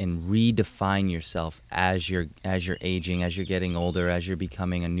adapt and redefine yourself as you're aging, as you're getting older, as you're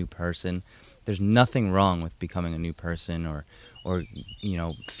becoming a new person. There's nothing wrong with becoming a new person or you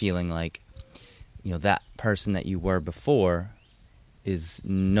know, feeling like, you know, that person that you were before is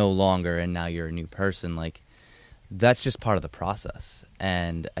no longer and now you're a new person. Like, that's just part of the process.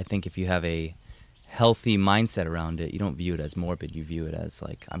 And I think if you have a healthy mindset around it, you don't view it as morbid. You view it as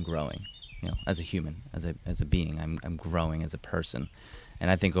like, I'm growing, you know, as a human, as a being. I'm growing as a person.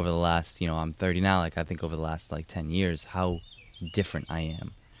 And I think over the last, you know, I'm 30 now, like I think over the last like 10 years, how different I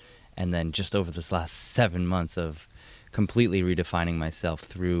am. And then just over this last 7 months of completely redefining myself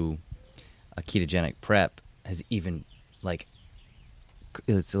through a ketogenic prep has even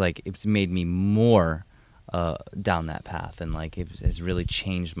it's made me more down that path, and like it has really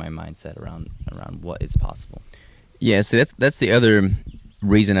changed my mindset around what is possible. Yeah, so that's the other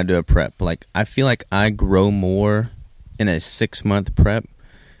reason I do a prep. Like, I feel like I grow more in a 6-month prep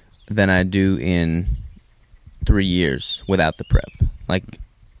than I do in 3 years without the prep. Like,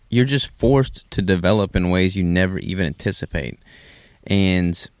 you're just forced to develop in ways you never even anticipate.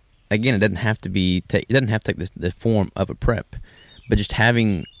 And again, it doesn't have to take the form of a prep, but just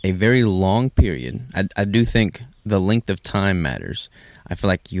having a very long period. I do think the length of time matters. I feel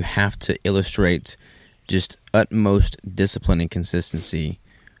like you have to illustrate just utmost discipline and consistency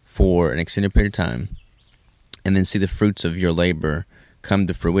for an extended period of time, and then see the fruits of your labor come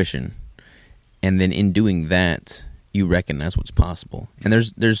to fruition. And then in doing that, you recognize what's possible. And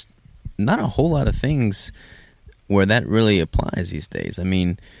there's not a whole lot of things where that really applies these days. I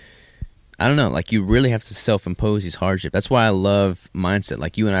mean, I don't know, like you really have to self-impose these hardships. That's why I love mindset.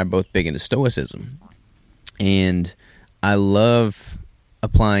 Like you and I are both big into stoicism. And I love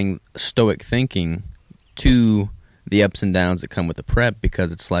applying stoic thinking to the ups and downs that come with the prep,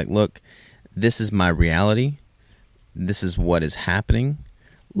 because it's like, look, this is my reality. This is what is happening.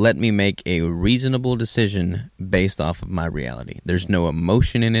 Let me make a reasonable decision based off of my reality. There's no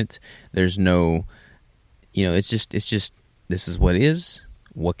emotion in it. There's no, it's just this is what is.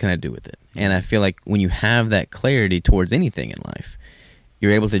 What can I do with it? And I feel like when you have that clarity towards anything in life,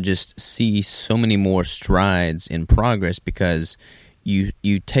 you're able to just see so many more strides in progress, because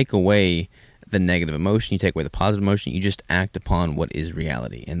you take away the negative emotion, you take away the positive emotion, you just act upon what is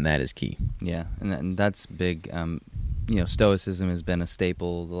reality, and that is key. Yeah, and that's big. Stoicism has been a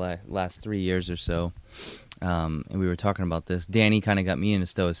staple the last 3 years or so. And we were talking about this. Danny kind of got me into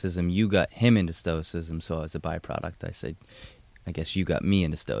stoicism. You got him into stoicism. So as a byproduct, I said, I guess you got me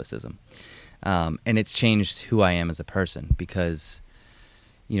into stoicism. And it's changed who I am as a person, because,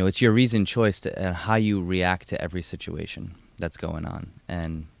 it's your reasoned choice to how you react to every situation that's going on.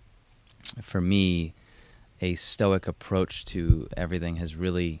 And for me, a stoic approach to everything has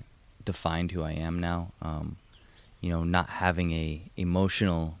really defined who I am now. Not having a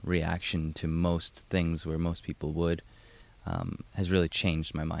emotional reaction to most things where most people would, has really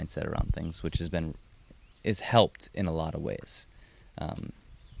changed my mindset around things, which is helped in a lot of ways.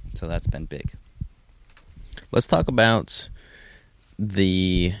 So that's been big. Let's talk about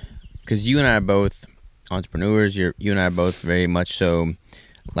because you and I are both entrepreneurs. You and I are both very much so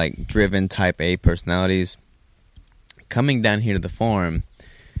like driven type A personalities. Coming down here to the farm,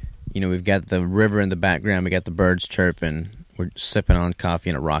 we've got the river in the background, we got the birds chirping, we're sipping on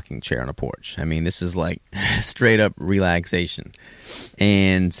coffee in a rocking chair on a porch. I mean, this is like straight up relaxation.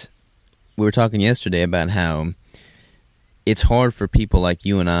 And we were talking yesterday about how it's hard for people like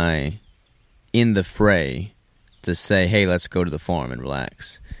you and I in the fray to say, hey, let's go to the farm and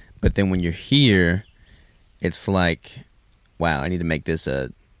relax. But then when you're here, it's like, wow, I need to make this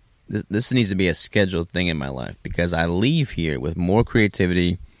this needs to be a scheduled thing in my life, because I leave here with more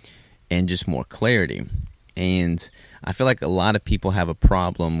creativity and just more clarity. And I feel like a lot of people have a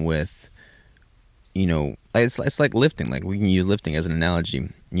problem with, it's like lifting. Like we can use lifting as an analogy.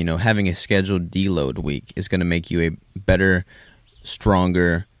 Having a scheduled deload week is going to make you a better,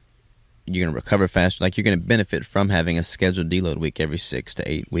 stronger, you're going to recover faster. Like you're going to benefit from having a scheduled deload week every 6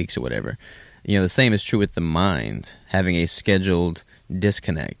 to 8 weeks or whatever. The same is true with the mind, having a scheduled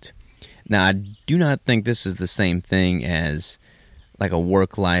disconnect. Now, I do not think this is the same thing as like a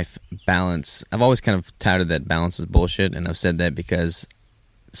work-life balance. I've always kind of touted that balance is bullshit, and I've said that because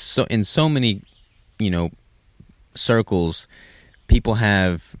in so many, circles, people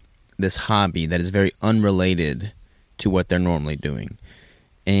have this hobby that is very unrelated to what they're normally doing,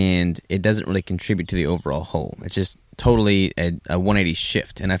 and it doesn't really contribute to the overall whole. It's just totally a 180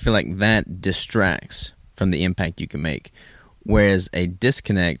 shift, and I feel like that distracts from the impact you can make, whereas a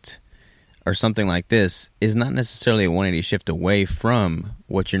disconnect or something like this is not necessarily a 180 shift away from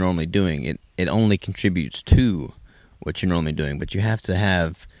what you're normally doing. It only contributes to what you're normally doing, but you have to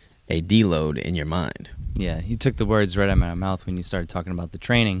have a deload in your mind. Yeah, you took the words right out of my mouth when you started talking about the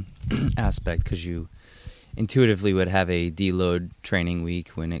training aspect, because you intuitively would have a deload training week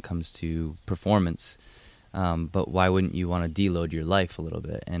when it comes to performance. But why wouldn't you want to deload your life a little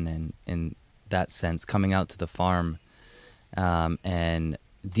bit? And then in that sense, coming out to the farm and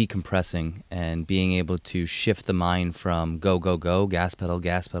decompressing and being able to shift the mind from go, go, go, gas pedal,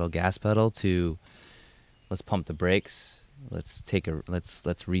 gas pedal, gas pedal, to let's pump the brakes,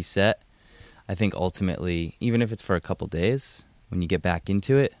 let's reset. I think ultimately, even if it's for a couple days, when you get back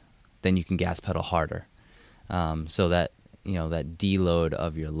into it, then you can gas pedal harder. So that, that deload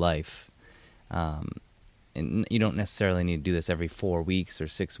of your life. And you don't necessarily need to do this every 4 weeks or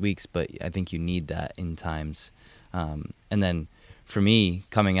 6 weeks, but I think you need that in times. And then for me,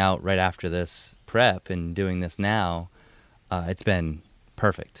 coming out right after this prep and doing this now, it's been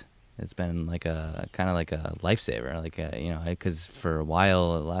perfect. It's been like a kind of like a lifesaver, because for a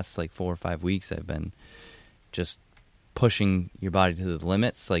while, the last like 4 or 5 weeks, I've been just pushing your body to the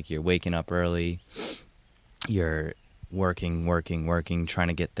limits. Like you're waking up early, you're working, trying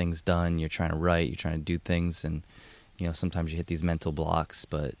to get things done. You're trying to write, you're trying to do things, and sometimes you hit these mental blocks.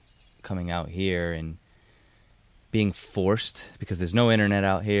 But coming out here and being forced, because there's no internet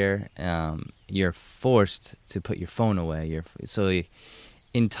out here, you're forced to put your phone away.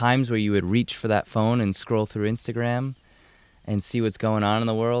 In times where you would reach for that phone and scroll through Instagram and see what's going on in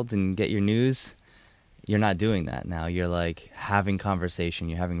the world and get your news, you're not doing that now. You're like having conversation.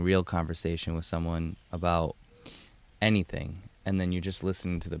 You're having real conversation with someone about anything, and then you're just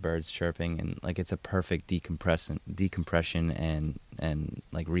listening to the birds chirping, and like it's a perfect decompression and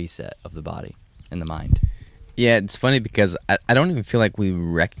like reset of the body and the mind. Yeah, it's funny because I don't even feel like we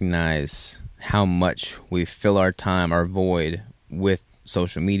recognize how much we fill our time, our void, with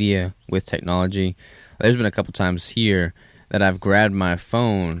social media, with technology. There's been a couple times here that I've grabbed my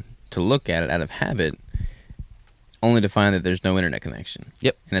phone to look at it out of habit, only to find that there's no internet connection.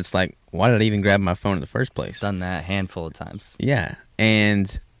 Yep. And it's like, why did I even grab my phone in the first place? Done that a handful of times. Yeah.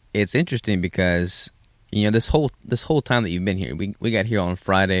 And it's interesting because, you know, this whole time that you've been here, we got here on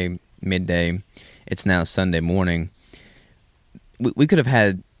Friday midday. It's now Sunday morning. We could have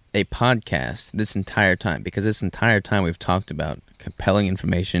had a podcast this entire time, because this entire time we've talked about compelling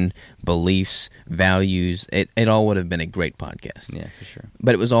information, beliefs, values. It all would have been a great podcast. Yeah, for sure.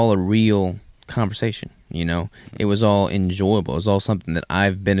 But it was all a real conversation, you know? It was all enjoyable. It was all something that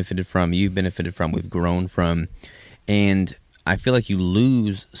I've benefited from, you've benefited from, we've grown from. And I feel like you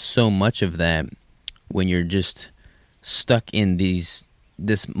lose so much of that when you're just stuck in this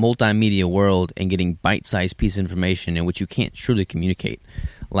multimedia world and getting bite-sized piece of information in which you can't truly communicate.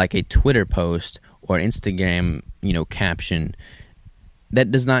 Like a Twitter post or an Instagram, you know, caption,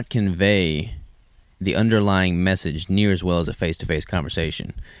 that does not convey the underlying message near as well as a face-to-face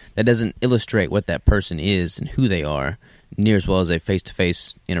conversation. That doesn't illustrate what that person is and who they are near as well as a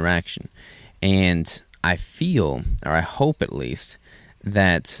face-to-face interaction. And I feel, or I hope at least,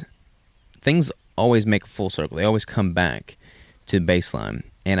 that things always make a full circle. They always come back to baseline.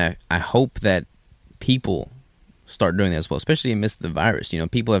 And I hope that people start doing that as well, especially amidst the virus. You know,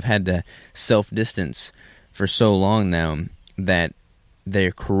 people have had to self-distance for so long now that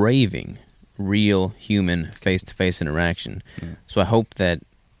they're craving real human face-to-face interaction. Yeah. So I hope that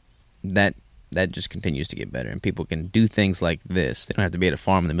just continues to get better, and people can do things like this. They don't have to be at a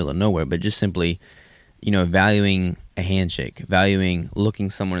farm in the middle of nowhere, but just simply, you know, valuing a handshake, valuing looking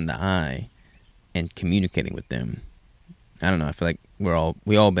someone in the eye and communicating with them. I don't know. I feel like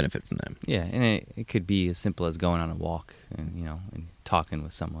we all benefit from that. Yeah, and it could be as simple as going on a walk and, you know, and talking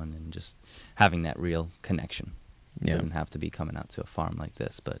with someone and just having that real connection. It doesn't have to be coming out to a farm like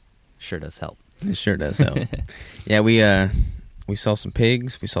this, but sure does help. It sure does help. Yeah, we saw some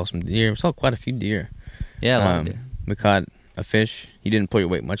pigs, we saw some deer, we saw quite a few deer. Yeah, a lot of deer. We caught a fish. You didn't pull your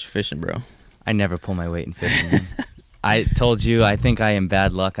weight much fishing, bro. I never pull my weight in fishing, man. I told you, I think I am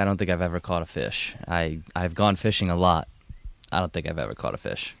bad luck. I don't think I've ever caught a fish. I've gone fishing a lot. I don't think I've ever caught a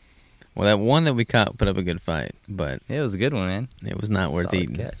fish. Well, that one that we caught put up a good fight, but it was a good one, man. It was not worth Solid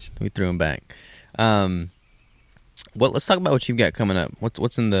eating. Catch. We threw him back. Let's talk about what you've got coming up.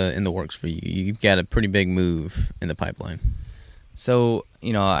 What's in the works for you? You've got a pretty big move in the pipeline. So,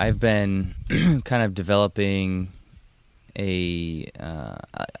 you know, I've been kind of developing I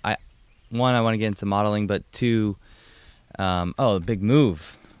want to get into modeling, but two, big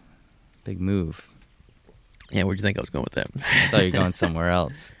move. Yeah, where'd you think I was going with that? I thought you were going somewhere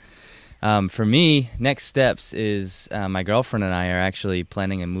else. For me, next steps is my girlfriend and I are actually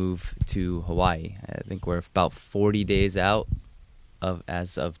planning a move to Hawaii. I think we're about 40 days out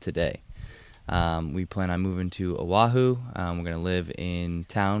as of today. We plan on moving to Oahu. We're going to live in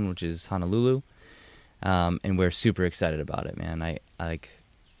town, which is Honolulu, and we're super excited about it, man.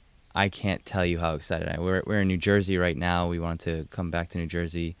 I can't tell you how excited I am. We're in New Jersey right now. We want to come back to New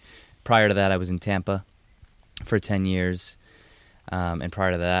Jersey. Prior to that, I was in Tampa for 10 years. And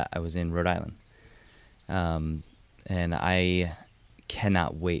prior to that, I was in Rhode Island. And I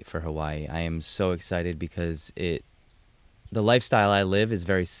cannot wait for Hawaii. I am so excited because the lifestyle I live is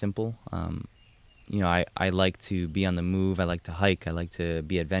very simple. You know, I like to be on the move. I like to hike. I like to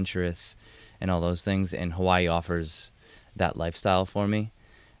be adventurous and all those things. And Hawaii offers that lifestyle for me.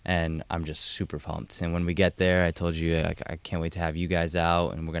 And I'm just super pumped. And when we get there, I told you I can't wait to have you guys out.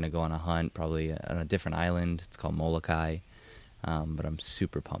 And we're going to go on a hunt, probably on a different island. It's called Molokai. But I'm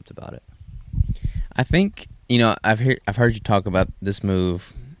super pumped about it. I think, you know, I've heard you talk about this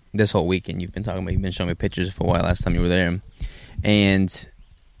move this whole weekend. You've been showing me pictures for a while last time you were there. And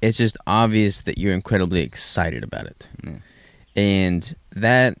it's just obvious that you're incredibly excited about it. Yeah. And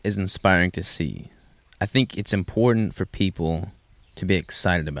that is inspiring to see. I think it's important for people to be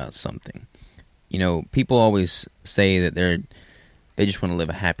excited about something. You know, people always say that they just want to live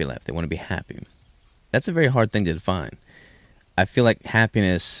a happy life. They want to be happy. That's a very hard thing to define. I feel like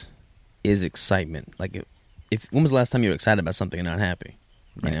happiness is excitement. Like, when was the last time you were excited about something and not happy?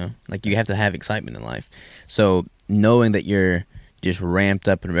 Right. You know, like you have to have excitement in life. So knowing that you're just ramped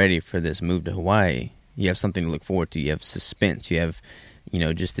up and ready for this move to Hawaii, you have something to look forward to. You have suspense. You have, you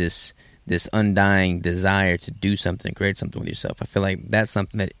know, just this this undying desire to do something, create something with yourself. I feel like that's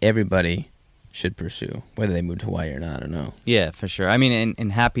something that everybody should pursue, whether they move to Hawaii or not. I don't know. Yeah, for sure. I mean,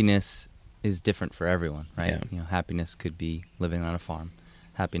 and happiness is different for everyone, right? Yeah. You know, happiness could be living on a farm.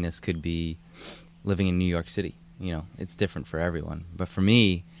 Happiness could be living in New York City. You know, it's different for everyone. But for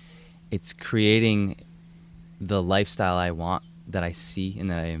me, it's creating the lifestyle I want, that I see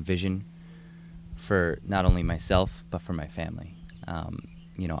and that I envision for not only myself, but for my family.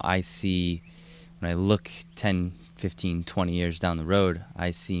 You know, I see, when I look 10, 15, 20 years down the road, I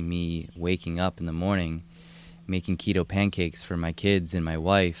see me waking up in the morning, making keto pancakes for my kids and my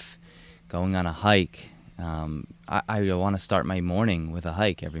wife, going on a hike. I want to start my morning with a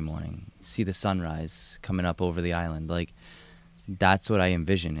hike every morning, see the sunrise coming up over the island. Like, that's what I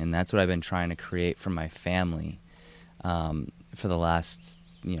envision, and that's what I've been trying to create for my family for the last,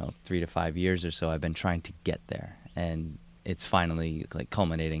 3 to 5 years or so. I've been trying to get there, and it's finally like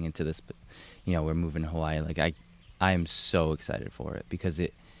culminating into this. We're moving to Hawaii. Like, I am so excited for it, because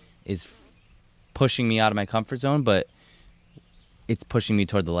it is pushing me out of my comfort zone, but it's pushing me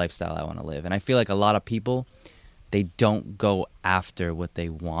toward the lifestyle I want to live. And I feel like a lot of people, they don't go after what they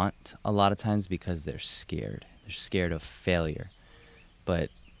want a lot of times because they're scared. They're scared of failure. But,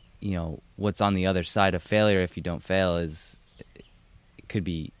 what's on the other side of failure, if you don't fail, is it could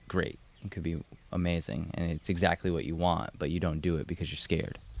be great. It could be amazing, and it's exactly what you want, but you don't do it because you're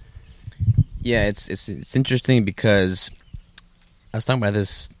scared. Yeah, it's interesting, because I was talking about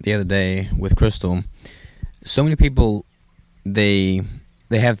this the other day with Crystal. So many people, they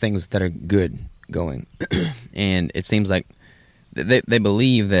have things that are good going, and it seems like they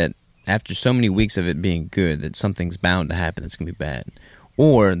believe that after so many weeks of it being good, that something's bound to happen that's going to be bad.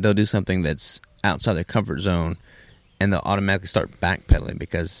 Or they'll do something that's outside their comfort zone, and they'll automatically start backpedaling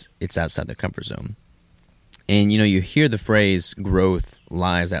because it's outside their comfort zone. And, you hear the phrase, growth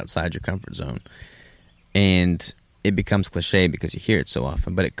lies outside your comfort zone. And it becomes cliche because you hear it so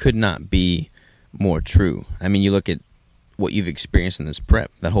often, but it could not be more true. I mean, you look at what you've experienced in this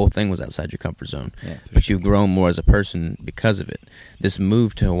prep. That whole thing was outside your comfort zone. Yeah, but sure. You've grown more as a person because of it. This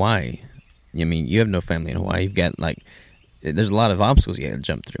move to Hawaii, I mean, you have no family in Hawaii. You've got, there's a lot of obstacles you got to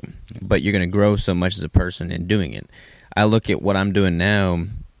jump through. But you're going to grow so much as a person in doing it. I look at what I'm doing now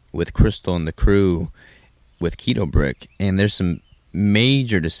with Crystal and the crew with Keto Brick, and there's some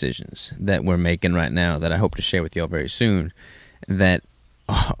major decisions that we're making right now that I hope to share with y'all very soon that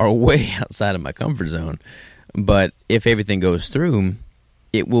are way outside of my comfort zone. But if everything goes through,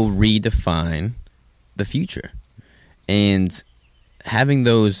 it will redefine the future. And having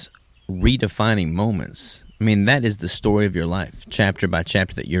those redefining moments, I mean, that is the story of your life, chapter by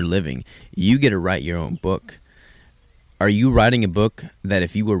chapter that you're living. You get to write your own book. Are you writing a book that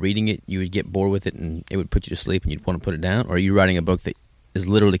if you were reading it, you would get bored with it and it would put you to sleep and you'd want to put it down? Or are you writing a book that is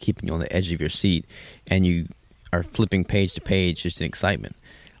literally keeping you on the edge of your seat and you are flipping page to page just in excitement?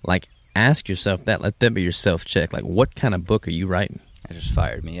 Like, ask yourself that. Let that be your self-check. Like, what kind of book are you writing? It just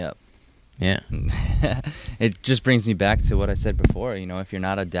fired me up. Yeah. It just brings me back to what I said before. If you're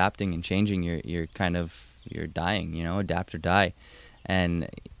not adapting and changing, you're dying, adapt or die. And,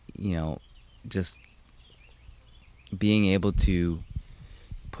 just being able to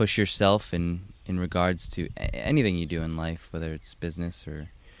push yourself in regards to anything you do in life, whether it's business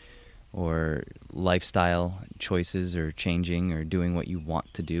or lifestyle choices or changing or doing what you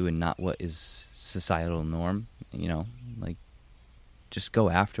want to do and not what is societal norm, just go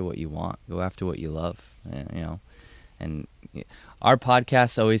after what you want, go after what you love, and our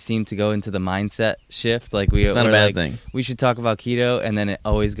podcasts always seem to go into the mindset shift. Like it's not a bad thing. We should talk about keto, and then it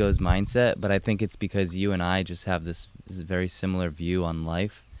always goes mindset. But I think it's because you and I just have this very similar view on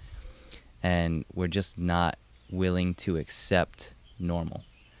life, and we're just not willing to accept normal.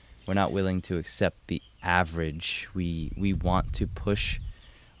 We're not willing to accept the average. We want to push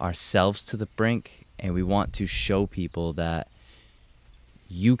ourselves to the brink, and we want to show people that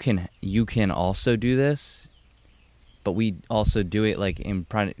you can also do this. But we also do it in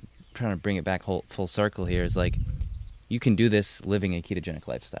trying to bring it back full circle here is you can do this living a ketogenic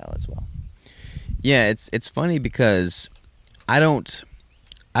lifestyle as well. Yeah, it's funny because I don't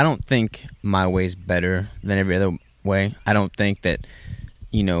think my way's better than every other way. I don't think that,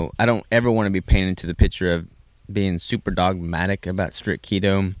 I don't ever want to be painted into the picture of being super dogmatic about strict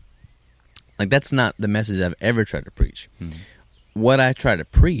keto. That's not the message I've ever tried to preach. Mm-hmm. What I try to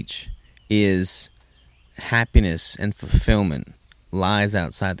preach is happiness and fulfillment lies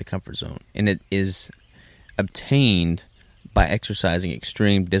outside the comfort zone, and it is obtained by exercising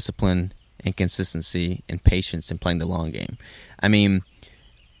extreme discipline and consistency and patience and playing the long game. I mean,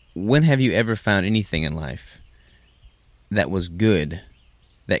 when have you ever found anything in life that was good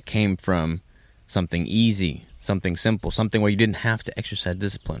that came from something easy, something simple, something where you didn't have to exercise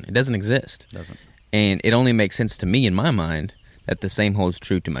discipline. It doesn't exist. It doesn't. And it only makes sense to me in my mind that the same holds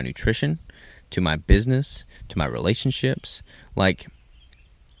true to my nutrition, to my business, to my relationships. Like,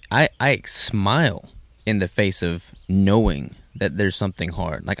 I smile in the face of knowing that there's something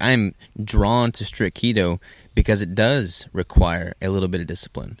hard. Like, I'm drawn to strict keto because it does require a little bit of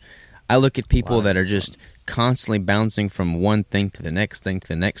discipline. I look at people that are just constantly bouncing from one thing to the next thing to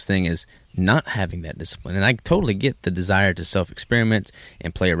the next thing as not having that discipline. And I totally get the desire to self-experiment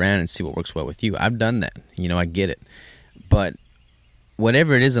and play around and see what works well with you. I've done that. I get it. But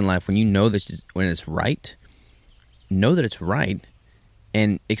whatever it is in life, when you know that when it's right, know that it's right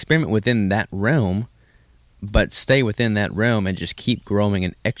and experiment within that realm, but stay within that realm and just keep growing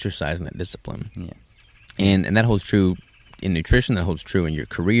and exercising that discipline. Yeah. And that holds true in nutrition, that holds true in your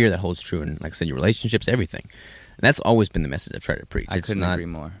career, that holds true in, like I said, your relationships, everything. And that's always been the message I've tried to preach. I couldn't agree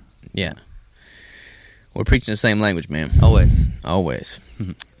more. Yeah. We're preaching the same language, man. Always.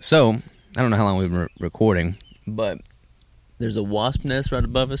 So, I don't know how long we've been recording, but there's a wasp nest right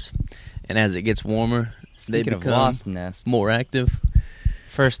above us, and as it gets warmer, they become wasp nest, more active.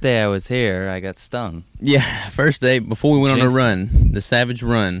 First day I was here, I got stung. Yeah, first day, before we went on a run, the savage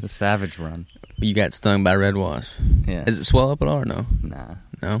run. You got stung by a red wasp. Yeah. Does it swell up at all or no? Nah.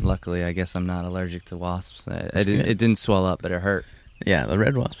 No? Luckily, I guess I'm not allergic to wasps. It didn't swell up, but it hurt. Yeah, the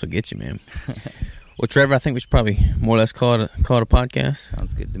red wasp will get you, man. Well, Trevor, I think we should probably more or less call it a podcast.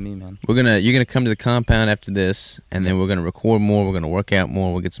 Sounds good to me, man. You're gonna come to the compound after this, and then we're gonna record more. We're gonna work out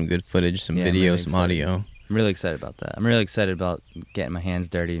more. We'll get some good footage, some video, some audio. I'm really excited about that. I'm really excited about getting my hands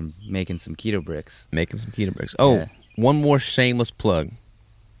dirty and making some keto bricks. Oh, yeah. One more shameless plug,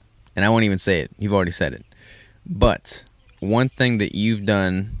 and I won't even say it. You've already said it. But one thing that you've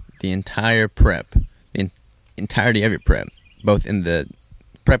done the entire prep, the entirety of your prep, both in the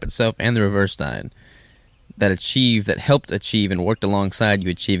prep itself and the reverse diet, that helped achieve and worked alongside you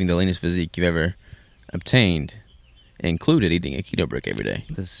achieving the leanest physique you've ever obtained, included eating a keto brick every day.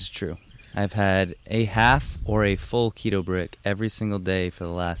 This is true. I've had a half or a full keto brick every single day for the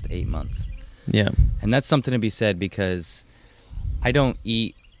last 8 months. Yeah. And that's something to be said because I don't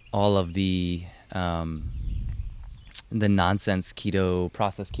eat all of the nonsense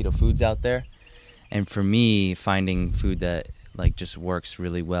processed keto foods out there. And for me, finding food that just works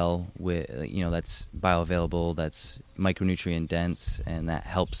really well with, that's bioavailable, that's micronutrient dense, and that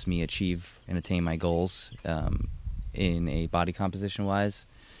helps me achieve and attain my goals in a body composition wise.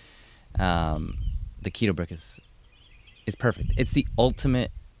 The keto brick is perfect. It's the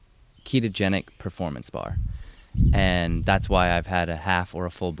ultimate ketogenic performance bar, and that's why I've had a half or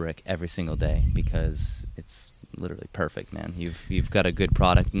a full brick every single day, because it's literally perfect, man. You've got a good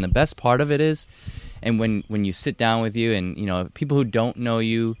product, and the best part of it is, and when you sit down with you, and people who don't know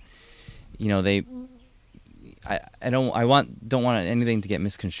you, I don't want anything to get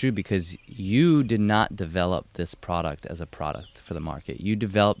misconstrued, because you did not develop this product as a product for the market. You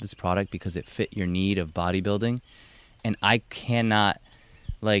developed this product because it fit your need of bodybuilding, and I cannot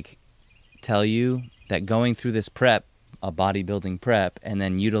tell you that going through this prep, a bodybuilding prep, and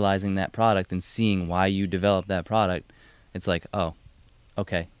then utilizing that product and seeing why you developed that product, it's like, oh,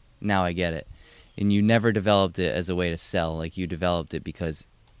 okay, now I get it. And you never developed it as a way to sell. You developed it because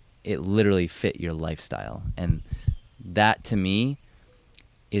it literally fit your lifestyle. And that, to me,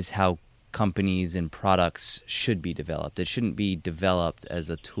 is how companies and products should be developed. It shouldn't be developed as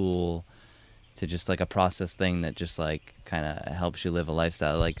a tool to just a process thing that just kind of helps you live a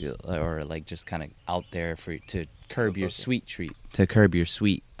lifestyle, or just kind of out there to curb your sweet tooth.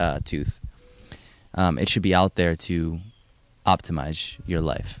 It should be out there to optimize your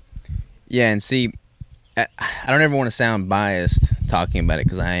life. Yeah, and see, I don't ever want to sound biased talking about it,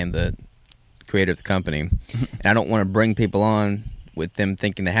 because I am the creator of the company, and I don't want to bring people on with them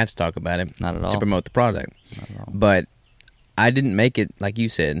thinking they have to talk about it. Not at all. To promote the product. Not at all. But I didn't make it, like you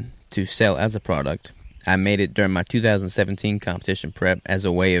said, to sell as a product. I made it during my 2017 competition prep as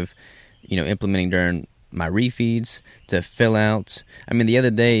a way of, implementing during my refeeds to fill out. I mean,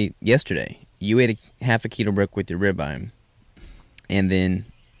 yesterday, you ate half a keto brick with your ribeye, and then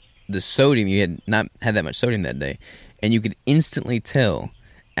the sodium, you had not had that much sodium that day, and you could instantly tell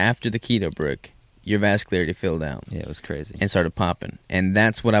after the keto brick your vascularity filled out. Yeah, it was crazy. And started popping. And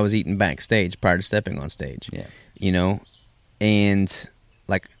that's what I was eating backstage prior to stepping on stage. Yeah. And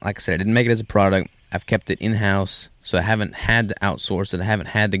like I said, I didn't make it as a product. I've kept it in-house, so I haven't had to outsource it. I haven't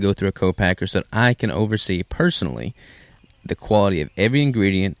had to go through a co-packer, so that I can oversee personally the quality of every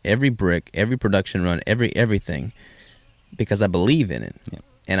ingredient, every brick, every production run, everything, because I believe in it. Yeah.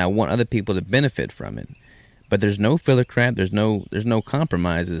 And I want other people to benefit from it. but there's no filler crap. There's no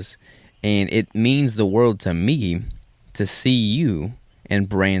compromises, and it means the world to me to see you and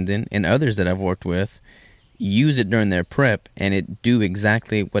Brandon and others that I've worked with use it during their prep and it do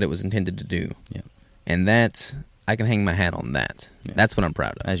exactly what it was intended to do. Yeah. And that's, I can hang my hat on that. Yeah. That's what I'm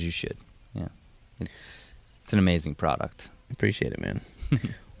proud of. As you should. Yeah. It's an amazing product. Appreciate it, man.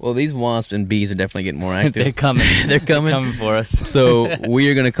 Well, these wasps and bees are definitely getting more active. They're coming. They're coming. They're coming for us. So we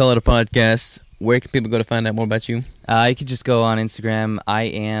are going to call it a podcast. Where can people go to find out more about you? You could just go on Instagram. I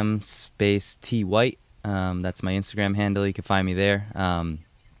am space T White. That's my Instagram handle. You can find me there. That's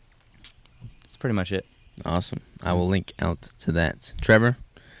pretty much it. Awesome. I will link out to that. Trevor,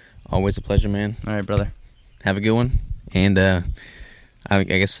 always a pleasure, man. All right, brother. Have a good one. And I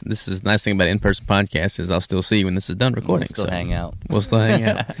guess this is the nice thing about in-person podcasts is I'll still see you when this is done recording. We'll still hang out. We'll still hang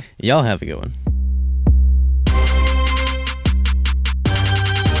out. Y'all have a good one.